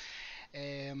moment.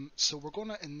 So we're going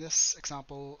to, in this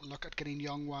example, look at getting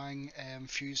Yongwang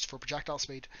fused for projectile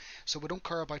speed. So we don't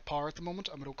care about power at the moment,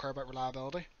 and we don't care about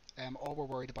reliability. All we're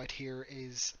worried about here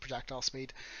is projectile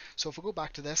speed. So if we go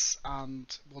back to this, and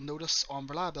we'll notice on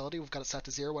reliability we've got it set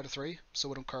to 0 out of 3, so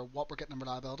we don't care what we're getting in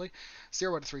reliability.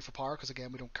 0 out of 3 for power, because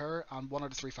again we don't care, and 1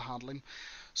 out of 3 for handling.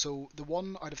 So the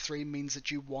 1 out of 3 means that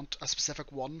you want a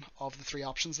specific one of the 3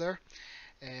 options there.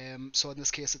 So in this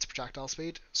case it's projectile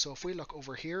speed. So if we look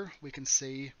over here, we can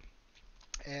see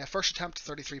first attempt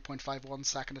 33.51,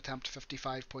 second attempt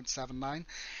 55.79.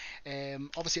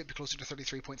 Obviously it'd be closer to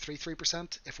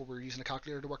 33.33% if we were using a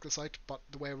calculator to work this out, but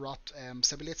the way Rot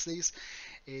simulates these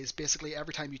is basically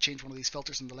every time you change one of these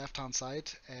filters on the left hand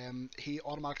side, he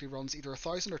automatically runs either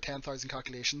 1,000 or 10,000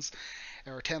 calculations,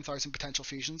 or 10,000 potential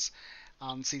fusions,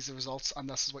 and sees the results, and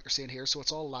this is what you're seeing here. So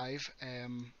it's all live.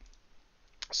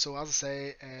 So as I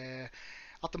say,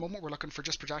 at the moment we're looking for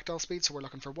just projectile speed, so we're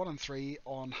looking for 1 and 3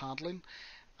 on handling,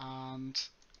 and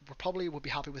we probably would be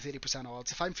happy with 80%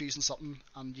 odds. If I'm fusing something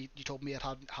and you told me I'd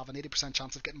have an 80%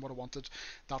 chance of getting what I wanted,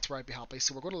 that's where I'd be happy.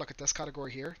 So we're going to look at this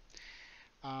category here,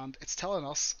 and it's telling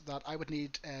us that I would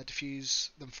need to fuse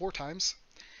them 4 times.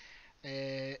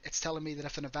 It's telling me that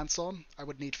if an event's on, I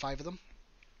would need 5 of them,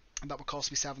 and that would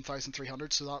cost me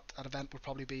 7,300, so that an event would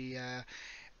probably be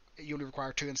you only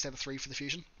require 2 instead of 3 for the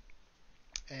fusion.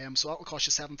 So that will cost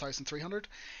you 7,300,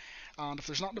 and if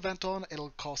there's not an event on,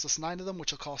 it'll cost us 9 of them,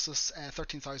 which will cost us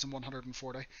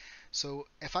 13,140. So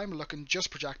if I'm looking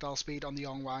just projectile speed on the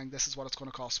Yongwang, this is what it's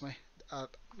going to cost me.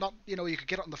 Not, you know, you could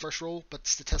get it on the first roll, but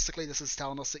statistically this is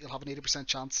telling us that you'll have an 80%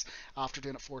 chance after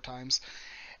doing it 4 times.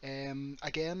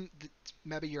 Again,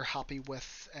 maybe you're happy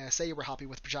with, say you were happy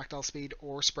with projectile speed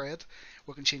or spread,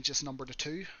 we can change this number to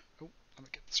 2. Oh, let me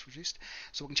get this reduced.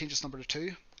 So we can change this number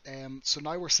to 2. So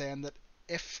now we're saying that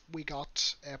if we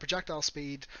got projectile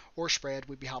speed or spread,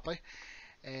 we'd be happy.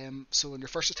 So on your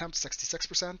first attempt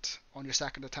 66%, on your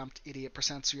second attempt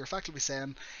 88%, so you're effectively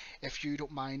saying if you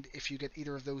don't mind if you get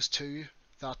either of those 2,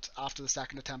 that after the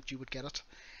second attempt you would get it.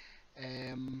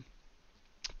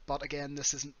 But again,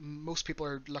 this isn't, most people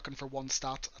are looking for one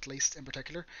stat at least in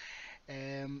particular.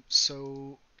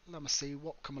 So let me see,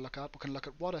 what can we look at? We can look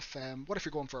at what if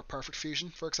you're going for a perfect fusion,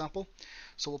 for example.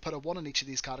 So we'll put a 1 in each of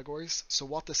these categories. So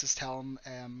what this is telling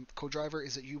CodeDriver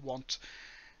is that you want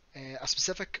a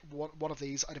specific one of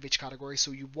these out of each category.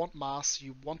 So you want mass,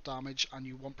 you want damage, and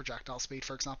you want projectile speed,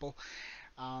 for example.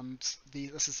 And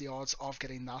this is the odds of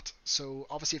getting that. So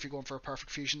obviously if you're going for a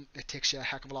perfect fusion, it takes you a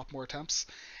heck of a lot more attempts.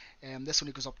 This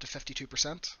only goes up to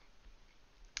 52%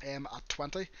 at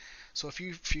 20. So if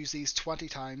you fuse these 20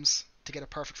 times to get a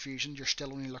perfect fusion, you're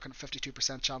still only looking at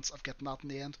 52% chance of getting that in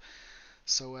the end.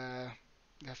 So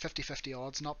 50-50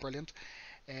 odds, not brilliant.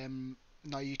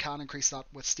 Now you can increase that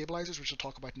with stabilizers, which we'll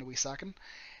talk about in a wee second.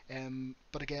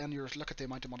 But again, look at the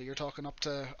amount of money you're talking, up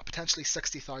to potentially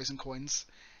 60,000 coins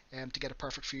to get a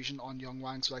perfect fusion on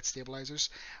Yongwangs without stabilizers.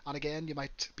 And again, you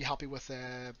might be happy with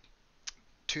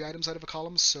 2 items out of a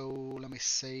column. So let me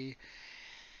see,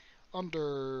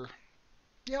 under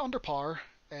power,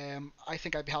 I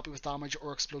think I'd be happy with damage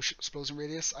or explosion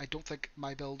radius. I don't think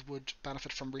my build would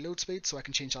benefit from reload speed, so I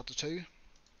can change that to 2.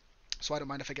 So I don't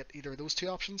mind if I get either of those 2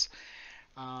 options.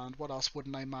 And what else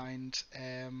wouldn't I mind?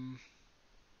 In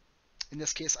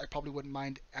this case, I probably wouldn't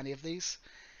mind any of these.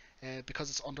 Because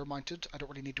it's undermounted, I don't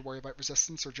really need to worry about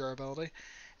resistance or durability.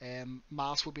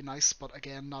 Mass would be nice, but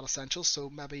again, not essential, so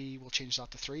maybe we'll change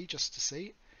that to 3 just to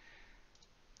see.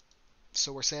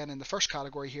 So we're saying in the first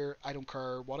category here, I don't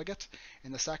care what I get.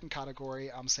 In the second category,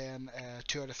 I'm saying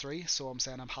 2 out of 3, so I'm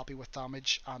saying I'm happy with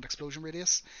damage and explosion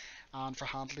radius. And for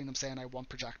handling, I'm saying I want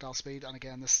projectile speed, and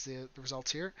again, this is the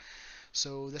results here.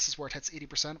 So this is where it hits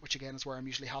 80%, which again is where I'm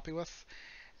usually happy with.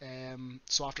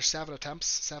 So after 7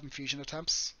 fusion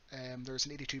attempts, there's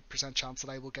an 82% chance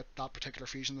that I will get that particular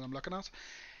fusion that I'm looking at.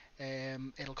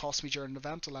 It'll cost me during an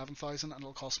event 11,000, and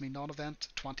it'll cost me non-event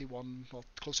 21, well,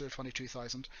 closer to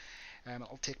 22,000.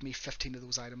 It'll take me 15 of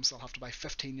those items. I'll have to buy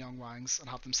 15 young wangs and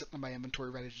have them sitting in my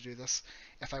inventory ready to do this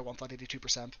if I want that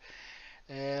 82%.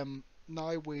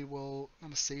 Now we will, let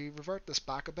me see, revert this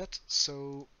back a bit.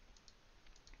 So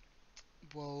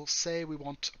we'll say we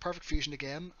want a perfect fusion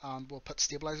again, and we'll put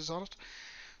stabilizers on it.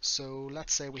 So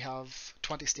let's say we have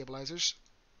 20 stabilizers.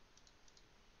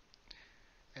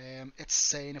 It's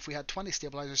saying if we had 20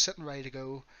 stabilizers sitting ready to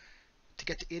go to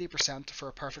get to 80% for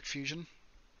a perfect fusion,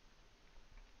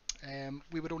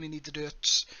 we would only need to do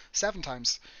it 7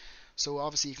 times. So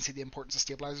obviously you can see the importance of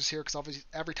stabilizers here, because obviously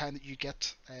every time that you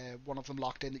get one of them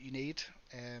locked in that you need,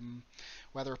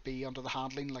 whether it be under the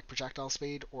handling like projectile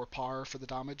speed or power for the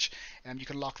damage, you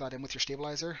can lock that in with your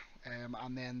stabilizer,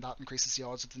 and then that increases the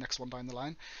odds of the next one down the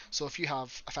line. So if you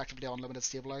have effectively unlimited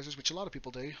stabilizers, which a lot of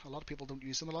people do, a lot of people don't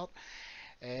use them a lot,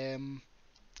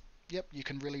 yep, you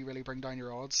can really bring down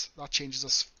your odds. That changes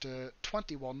us to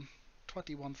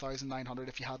 21,900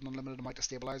 if you had an unlimited amount of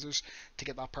stabilizers to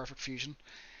get that perfect fusion.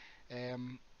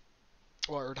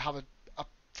 Or to have a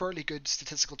fairly good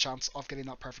statistical chance of getting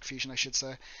that perfect fusion, I should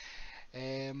say.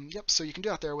 Yep, so you can do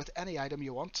that there with any item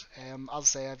you want. As I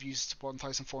say, I've used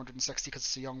 1460 because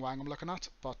it's a young wang I'm looking at,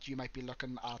 but you might be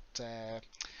looking at a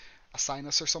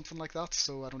sinus or something like that,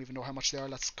 so I don't even know how much they are.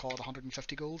 Let's call it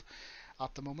 150 gold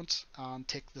at the moment, and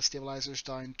take the stabilizers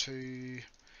down to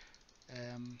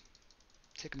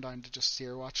take them down to just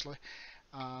 0 actually.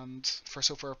 And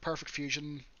for a perfect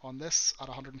fusion on this at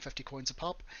 150 coins a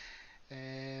pop,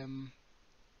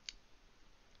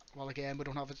 well, again, we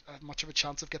don't have much of a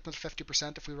chance of getting it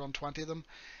 50% if we run 20 of them.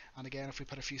 And again, if we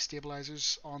put a few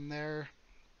stabilizers on there,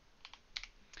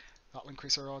 that'll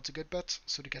increase our odds a good bit.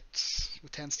 So to get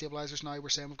with 10 stabilizers now, we're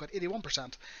saying we've got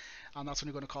 81%, and that's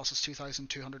only going to cost us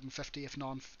 2,250 if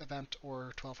non-event,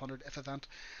 or 1,200 if event.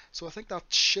 So I think that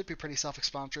should be pretty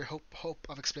self-explanatory. Hope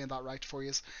I've explained that right for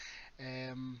you.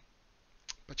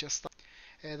 But just that.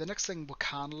 The next thing we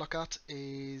can look at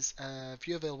is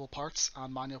view available parts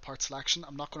and manual part selection.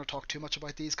 I'm not going to talk too much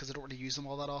about these because I don't really use them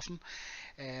all that often.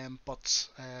 But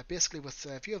basically with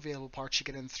view available parts, you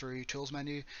get in through tools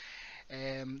menu.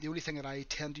 The only thing that I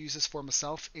tend to use this for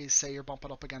myself is, say you're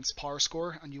bumping up against power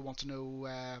score and you want to know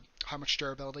how much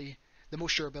durability, the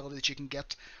most durability that you can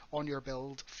get on your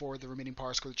build for the remaining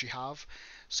power score that you have.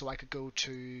 So I could go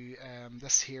to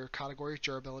this here category,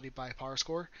 durability by power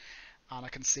score, and I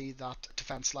can see that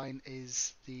defense line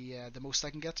is the most I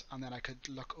can get, and then I could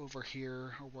look over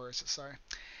here, or where is it, sorry,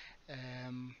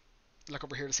 look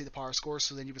over here to see the power score.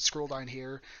 So then you would scroll down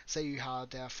here, say you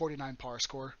had 49 power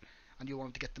score and you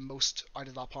wanted to get the most out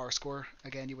of that power score.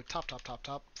 Again, you would tap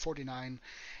 49,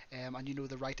 and you know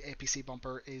the right APC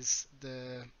bumper is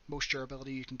the most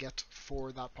durability you can get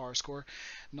for that power score.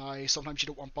 Now sometimes you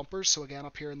don't want bumpers, so again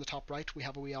up here in the top right we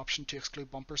have a wee option to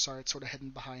exclude bumpers. Sorry, it's sort of hidden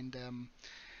behind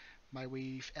my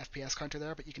wee FPS counter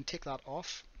there, but you can take that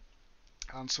off.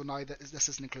 And so now this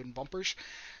isn't including bumpers.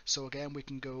 So again, we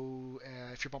can go,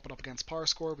 if you're bumping up against power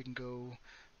score, we can go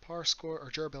power score or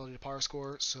durability to power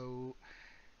score. So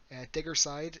digger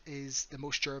side is the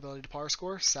most durability to power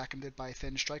score, seconded by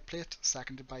thin strike plate,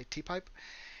 seconded by T-pipe.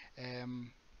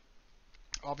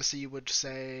 Obviously you would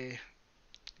say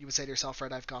to yourself,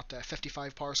 right, I've got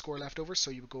 55 power score left over,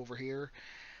 so you would go over here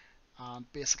and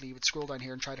basically you would scroll down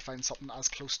here and try to find something as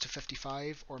close to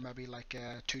 55, or maybe like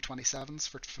 227s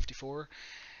for 54.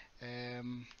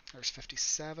 There's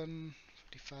 57,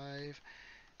 55.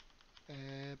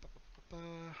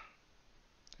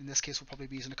 In this case we'll probably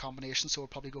be using a combination, so we'll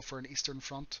probably go for an eastern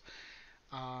front,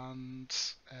 and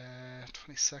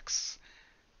 26.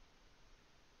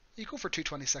 You go for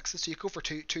 226s, so you go for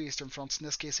two eastern fronts. In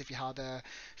this case, if you had a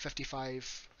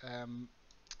 55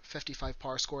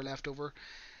 power score left over.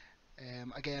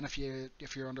 Again, if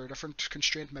you're under a different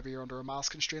constraint, maybe you're under a mass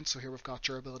constraint. So here we've got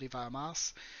durability via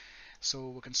mass. So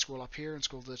we can scroll up here and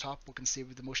scroll to the top. We can see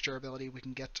the most durability we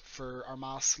can get for our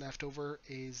mass left over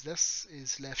is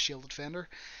left shielded fender.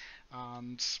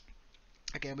 And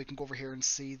again, we can go over here and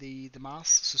see the mass.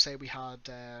 So say we had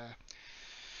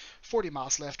 40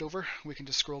 mass left over. We can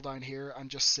just scroll down here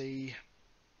and just see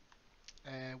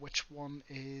which one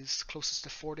is closest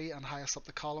to 40 and highest up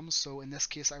the columns. So in this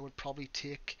case I would probably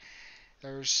take,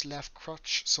 there's left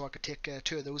crutch, so I could take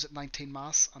 2 of those at 19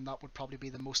 mass, and that would probably be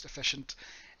the most efficient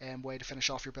way to finish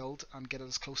off your build and get it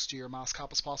as close to your mass cap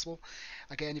as possible.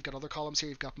 Again, you've got other columns here.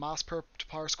 You've got mass perp to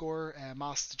power score,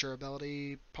 mass to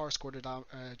durability, power score to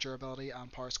durability,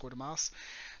 and power score to mass.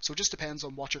 So it just depends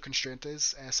on what your constraint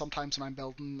is. Sometimes when I'm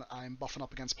building, I'm buffing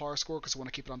up against power score because I want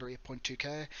to keep it under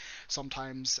 8.2k.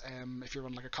 Sometimes if you're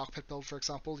running like a cockpit build, for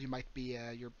example, you might be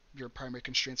your primary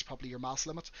constraint's probably your mass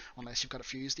limit, unless you've got it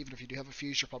fused. Even if you do have it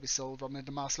fused, you're probably still running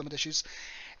into mass limit issues.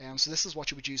 So this is what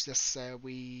you would use this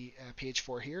page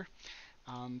for here.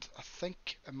 And I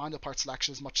think manual part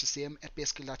selection is much the same. It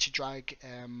basically lets you drag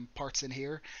parts in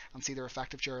here and see their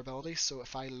effective durability. So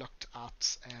if I looked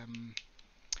at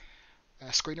a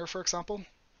screener, for example,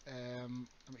 let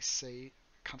me see,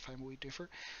 can't find what we do for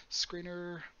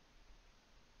screener.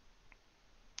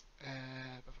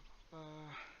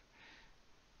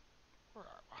 Where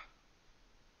are we?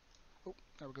 Oh,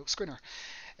 there we go, screener.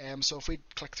 So if we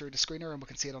click through the screener, and we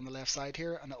can see it on the left side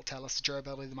here, and it'll tell us the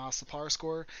durability, the mass, the power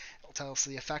score. It'll tell us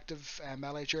the effective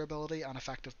melee durability and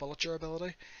effective bullet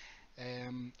durability.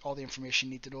 All the information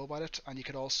you need to know about it. And you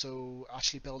could also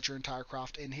actually build your entire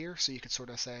craft in here. So you could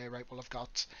sort of say, right, well, I've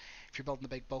got, if you're building a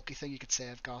big bulky thing, you could say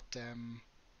I've got 2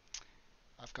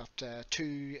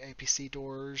 APC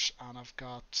doors, and I've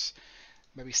got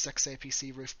maybe 6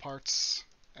 APC roof parts.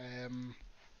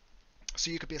 So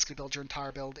you could basically build your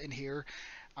entire build in here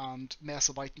and mess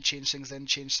about and change things in,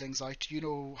 change things out. You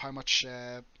know how much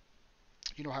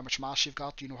mass you've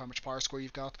got, you know how much power score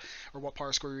you've got, or what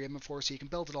power score you're aiming for, so you can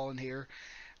build it all in here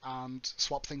and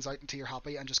swap things out until you're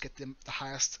happy and just get the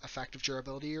highest effective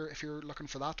durability if you're looking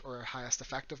for that, or highest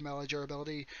effective melee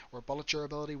durability or bullet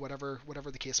durability, whatever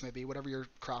the case may be, whatever your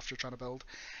craft you're trying to build.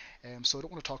 So I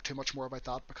don't want to talk too much more about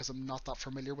that because I'm not that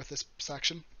familiar with this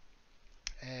section.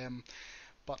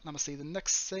 But let me see, the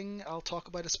next thing I'll talk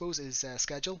about, I suppose, is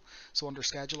schedule. So under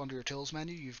schedule, under your tools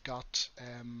menu, you've got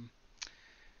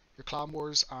your Clan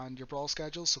Wars and your Brawl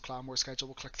schedule. So Clan Wars schedule,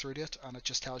 will click through it, and it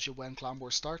just tells you when Clan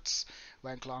Wars starts,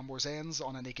 when Clan Wars ends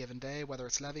on any given day, whether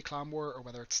it's Levy Clan War or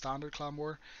whether it's Standard Clan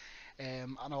War.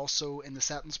 And also in the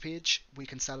settings page, we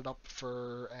can set it up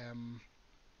for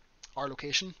our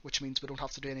location, which means we don't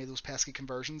have to do any of those pesky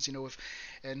conversions. You know, if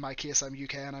in my case I'm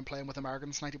UK and I'm playing with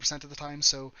Americans 90% of the time,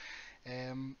 so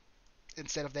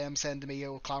instead of them sending me,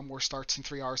 oh, Clan War starts in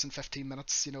 3 hours and 15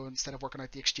 minutes, you know, instead of working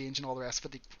out the exchange and all the rest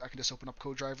of it, I can just open up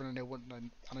CodeDriver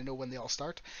and I know when they all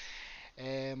start.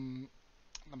 Let me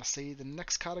see, the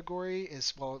next category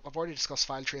is, well, I've already discussed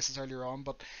file traces earlier on,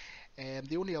 but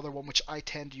the only other one which I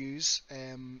tend to use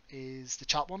is the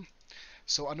chat one.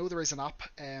 So I know there is an app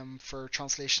for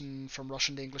translation from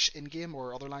Russian to English in-game,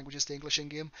 or other languages to English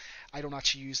in-game. I don't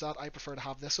actually use that. I prefer to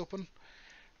have this open,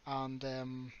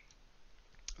 and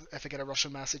if I get a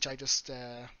Russian message, I just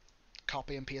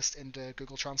copy and paste into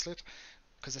Google Translate,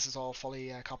 because this is all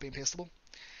fully copy and pastable.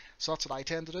 So that's what I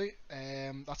tend to do.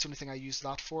 That's the only thing I use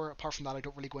that for. Apart from that, I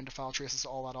don't really go into file traces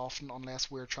all that often,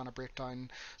 unless we're trying to break down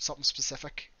something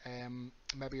specific.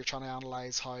 Maybe you're trying to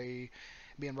analyze how,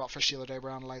 me and Rotfish the other day were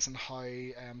analysing how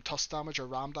tusk damage or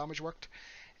ram damage worked.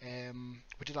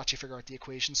 We did actually figure out the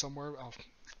equation somewhere. I'll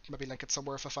maybe link it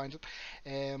somewhere if I find it.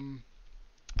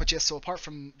 But yes, so apart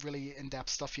from really in-depth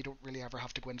stuff, you don't really ever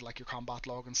have to go into like your combat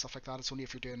log and stuff like that. It's only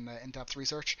if you're doing in-depth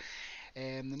research.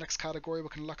 The next category we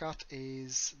can look at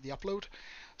is the upload.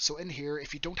 So in here,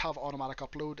 if you don't have automatic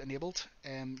upload enabled,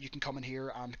 you can come in here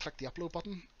and click the upload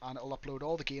button, and it'll upload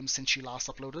all the games since you last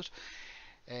uploaded.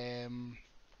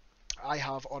 I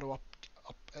have auto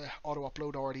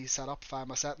upload already set up via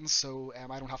my settings, so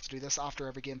I don't have to do this. After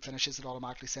every game finishes, it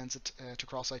automatically sends it to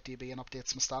CrossoutDB and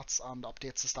updates my stats and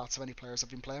updates the stats of any players I've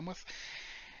been playing with.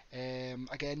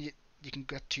 Again, you can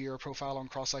get to your profile on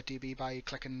CrossoutDB by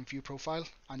clicking View Profile,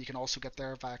 and you can also get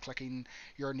there via clicking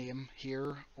your name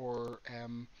here, or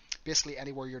basically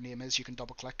anywhere your name is, you can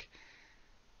double click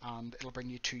and it'll bring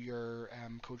you to your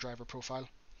CodeDriver profile.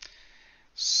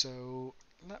 So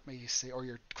let me see, or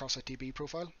your CrossoutDB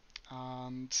profile,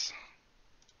 and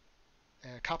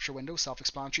capture window,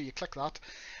 self-explanatory. You click that,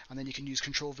 and then you can use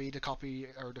Control V to copy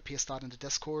or to paste that into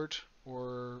Discord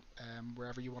or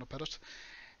wherever you want to put it.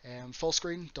 Full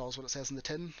screen does what it says in the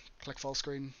tin. Click full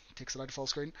screen, takes it out of full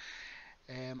screen.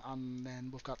 And then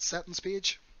we've got settings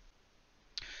page.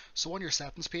 So on your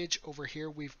settings page over here,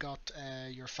 we've got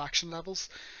your faction levels.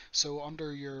 So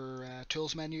under your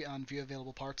tools menu and view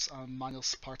available parts and manual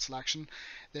part selection,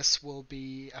 this will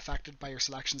be affected by your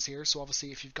selections here. So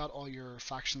obviously if you've got all your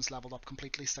factions leveled up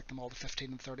completely, stick them all to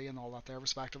 15 and 30 and all that there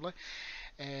respectively.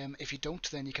 If you don't,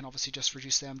 then you can obviously just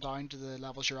reduce them down to the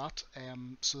levels you're at,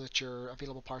 so that your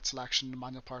available part selection and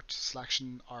manual part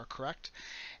selection are correct.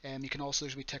 You can also,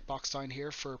 there's a wee tick box down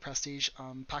here for prestige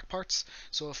and pack parts.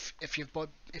 So if you've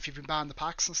been buying the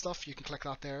packs and stuff, you can click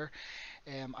that there.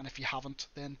 And if you haven't,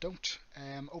 then don't.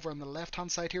 Over on the left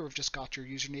hand side here, we've just got your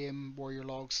username, where your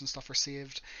logs and stuff are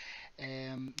saved.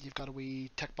 You've got a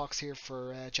wee tick box here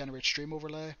for generate stream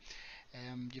overlay.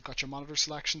 You've got your monitor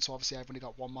selection, so obviously I've only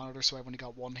got one monitor, so I've only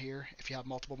got one here. If you have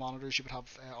multiple monitors, you would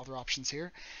have other options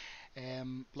here.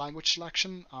 Language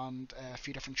selection and a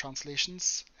few different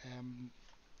translations.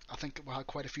 I think we had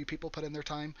quite a few people put in their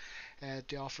time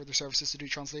to offer their services to do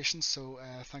translations, so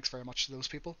thanks very much to those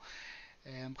people.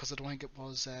 Because I don't think it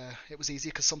was easy,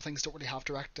 because some things don't really have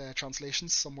direct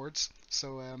translations, some words.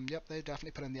 So yep, they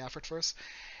definitely put in the effort for us.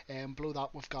 Below that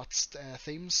we've got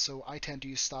themes, so I tend to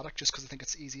use static just because I think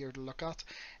it's easier to look at.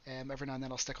 Every now and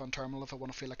then I'll stick on terminal if I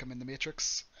want to feel like I'm in the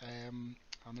matrix. And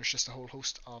there's just a whole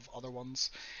host of other ones,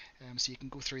 so you can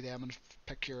go through them and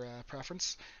pick your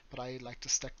preference, but I like to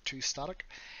stick to static.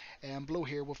 Below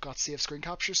here we've got save screen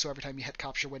capture, so every time you hit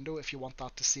capture window, if you want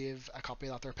that to save a copy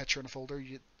of that there picture in a folder,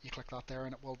 you click that there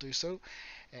and it will do so.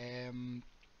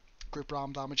 Group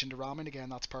RAM damage into ramming, again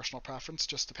that's personal preference,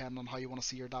 just depending on how you want to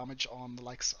see your damage on the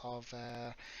likes of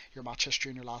your match history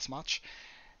in your last match.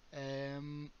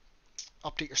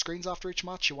 Update your screens after each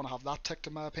match, you want to have that ticked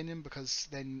in my opinion, because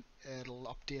then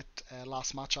it'll update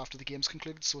last match after the game's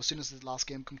concluded. So as soon as the last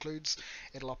game concludes,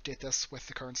 it'll update this with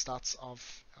the current stats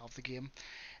of the game.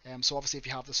 So obviously if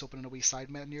you have this open in a wee side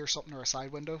menu or something, or a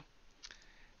side window,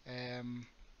 yeah,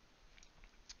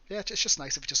 it's just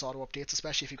nice if it just auto updates,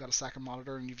 especially if you've got a second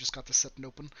monitor and you've just got this sitting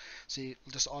open. So you'll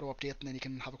just auto update and then you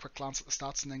can have a quick glance at the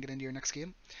stats and then get into your next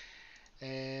game.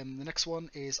 The next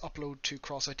one is upload to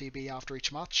CrossoutDB after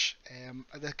each match.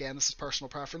 Again, this is personal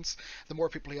preference. The more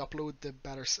people you upload, the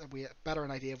better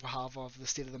an idea we'll have of the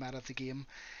state of the meta of the game,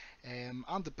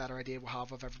 and the better idea we'll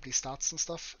have of everybody's stats and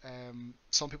stuff.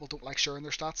 Some people don't like sharing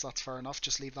their stats, that's fair enough,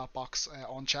 just leave that box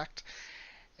unchecked.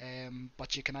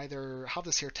 But you can either have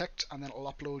this here ticked and then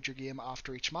it'll upload your game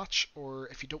after each match, or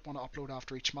if you don't want to upload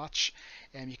after each match,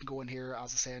 you can go in here,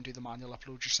 as I say, and do the manual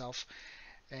upload yourself.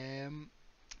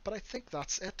 But I think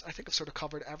that's it. I think I've sort of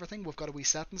covered everything. We've got a wee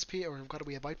settings page, or we've got a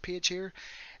wee about page here,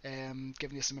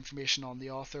 giving you some information on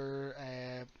the author.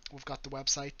 We've got the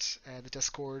website, the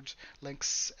Discord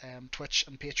links, Twitch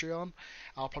and Patreon.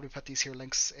 I'll probably put these here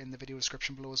links in the video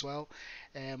description below as well.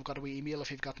 We've got a wee email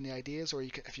if you've got any ideas, or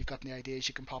if you've got any ideas,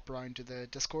 you can pop around to the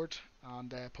Discord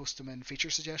and post them in feature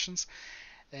suggestions.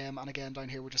 And again, down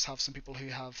here we just have some people who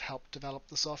have helped develop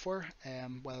the software,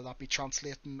 whether that be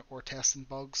translating or testing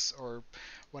bugs or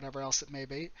whatever else it may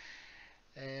be.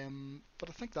 But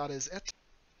I think that is it.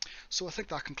 So I think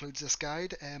that concludes this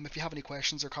guide. If you have any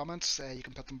questions or comments, you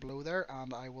can put them below there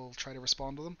and I will try to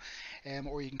respond to them.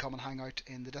 Or you can come and hang out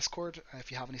in the Discord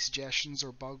if you have any suggestions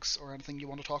or bugs or anything you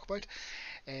want to talk about.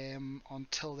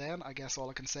 Until then, I guess all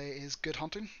I can say is good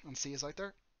hunting and see you out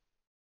there.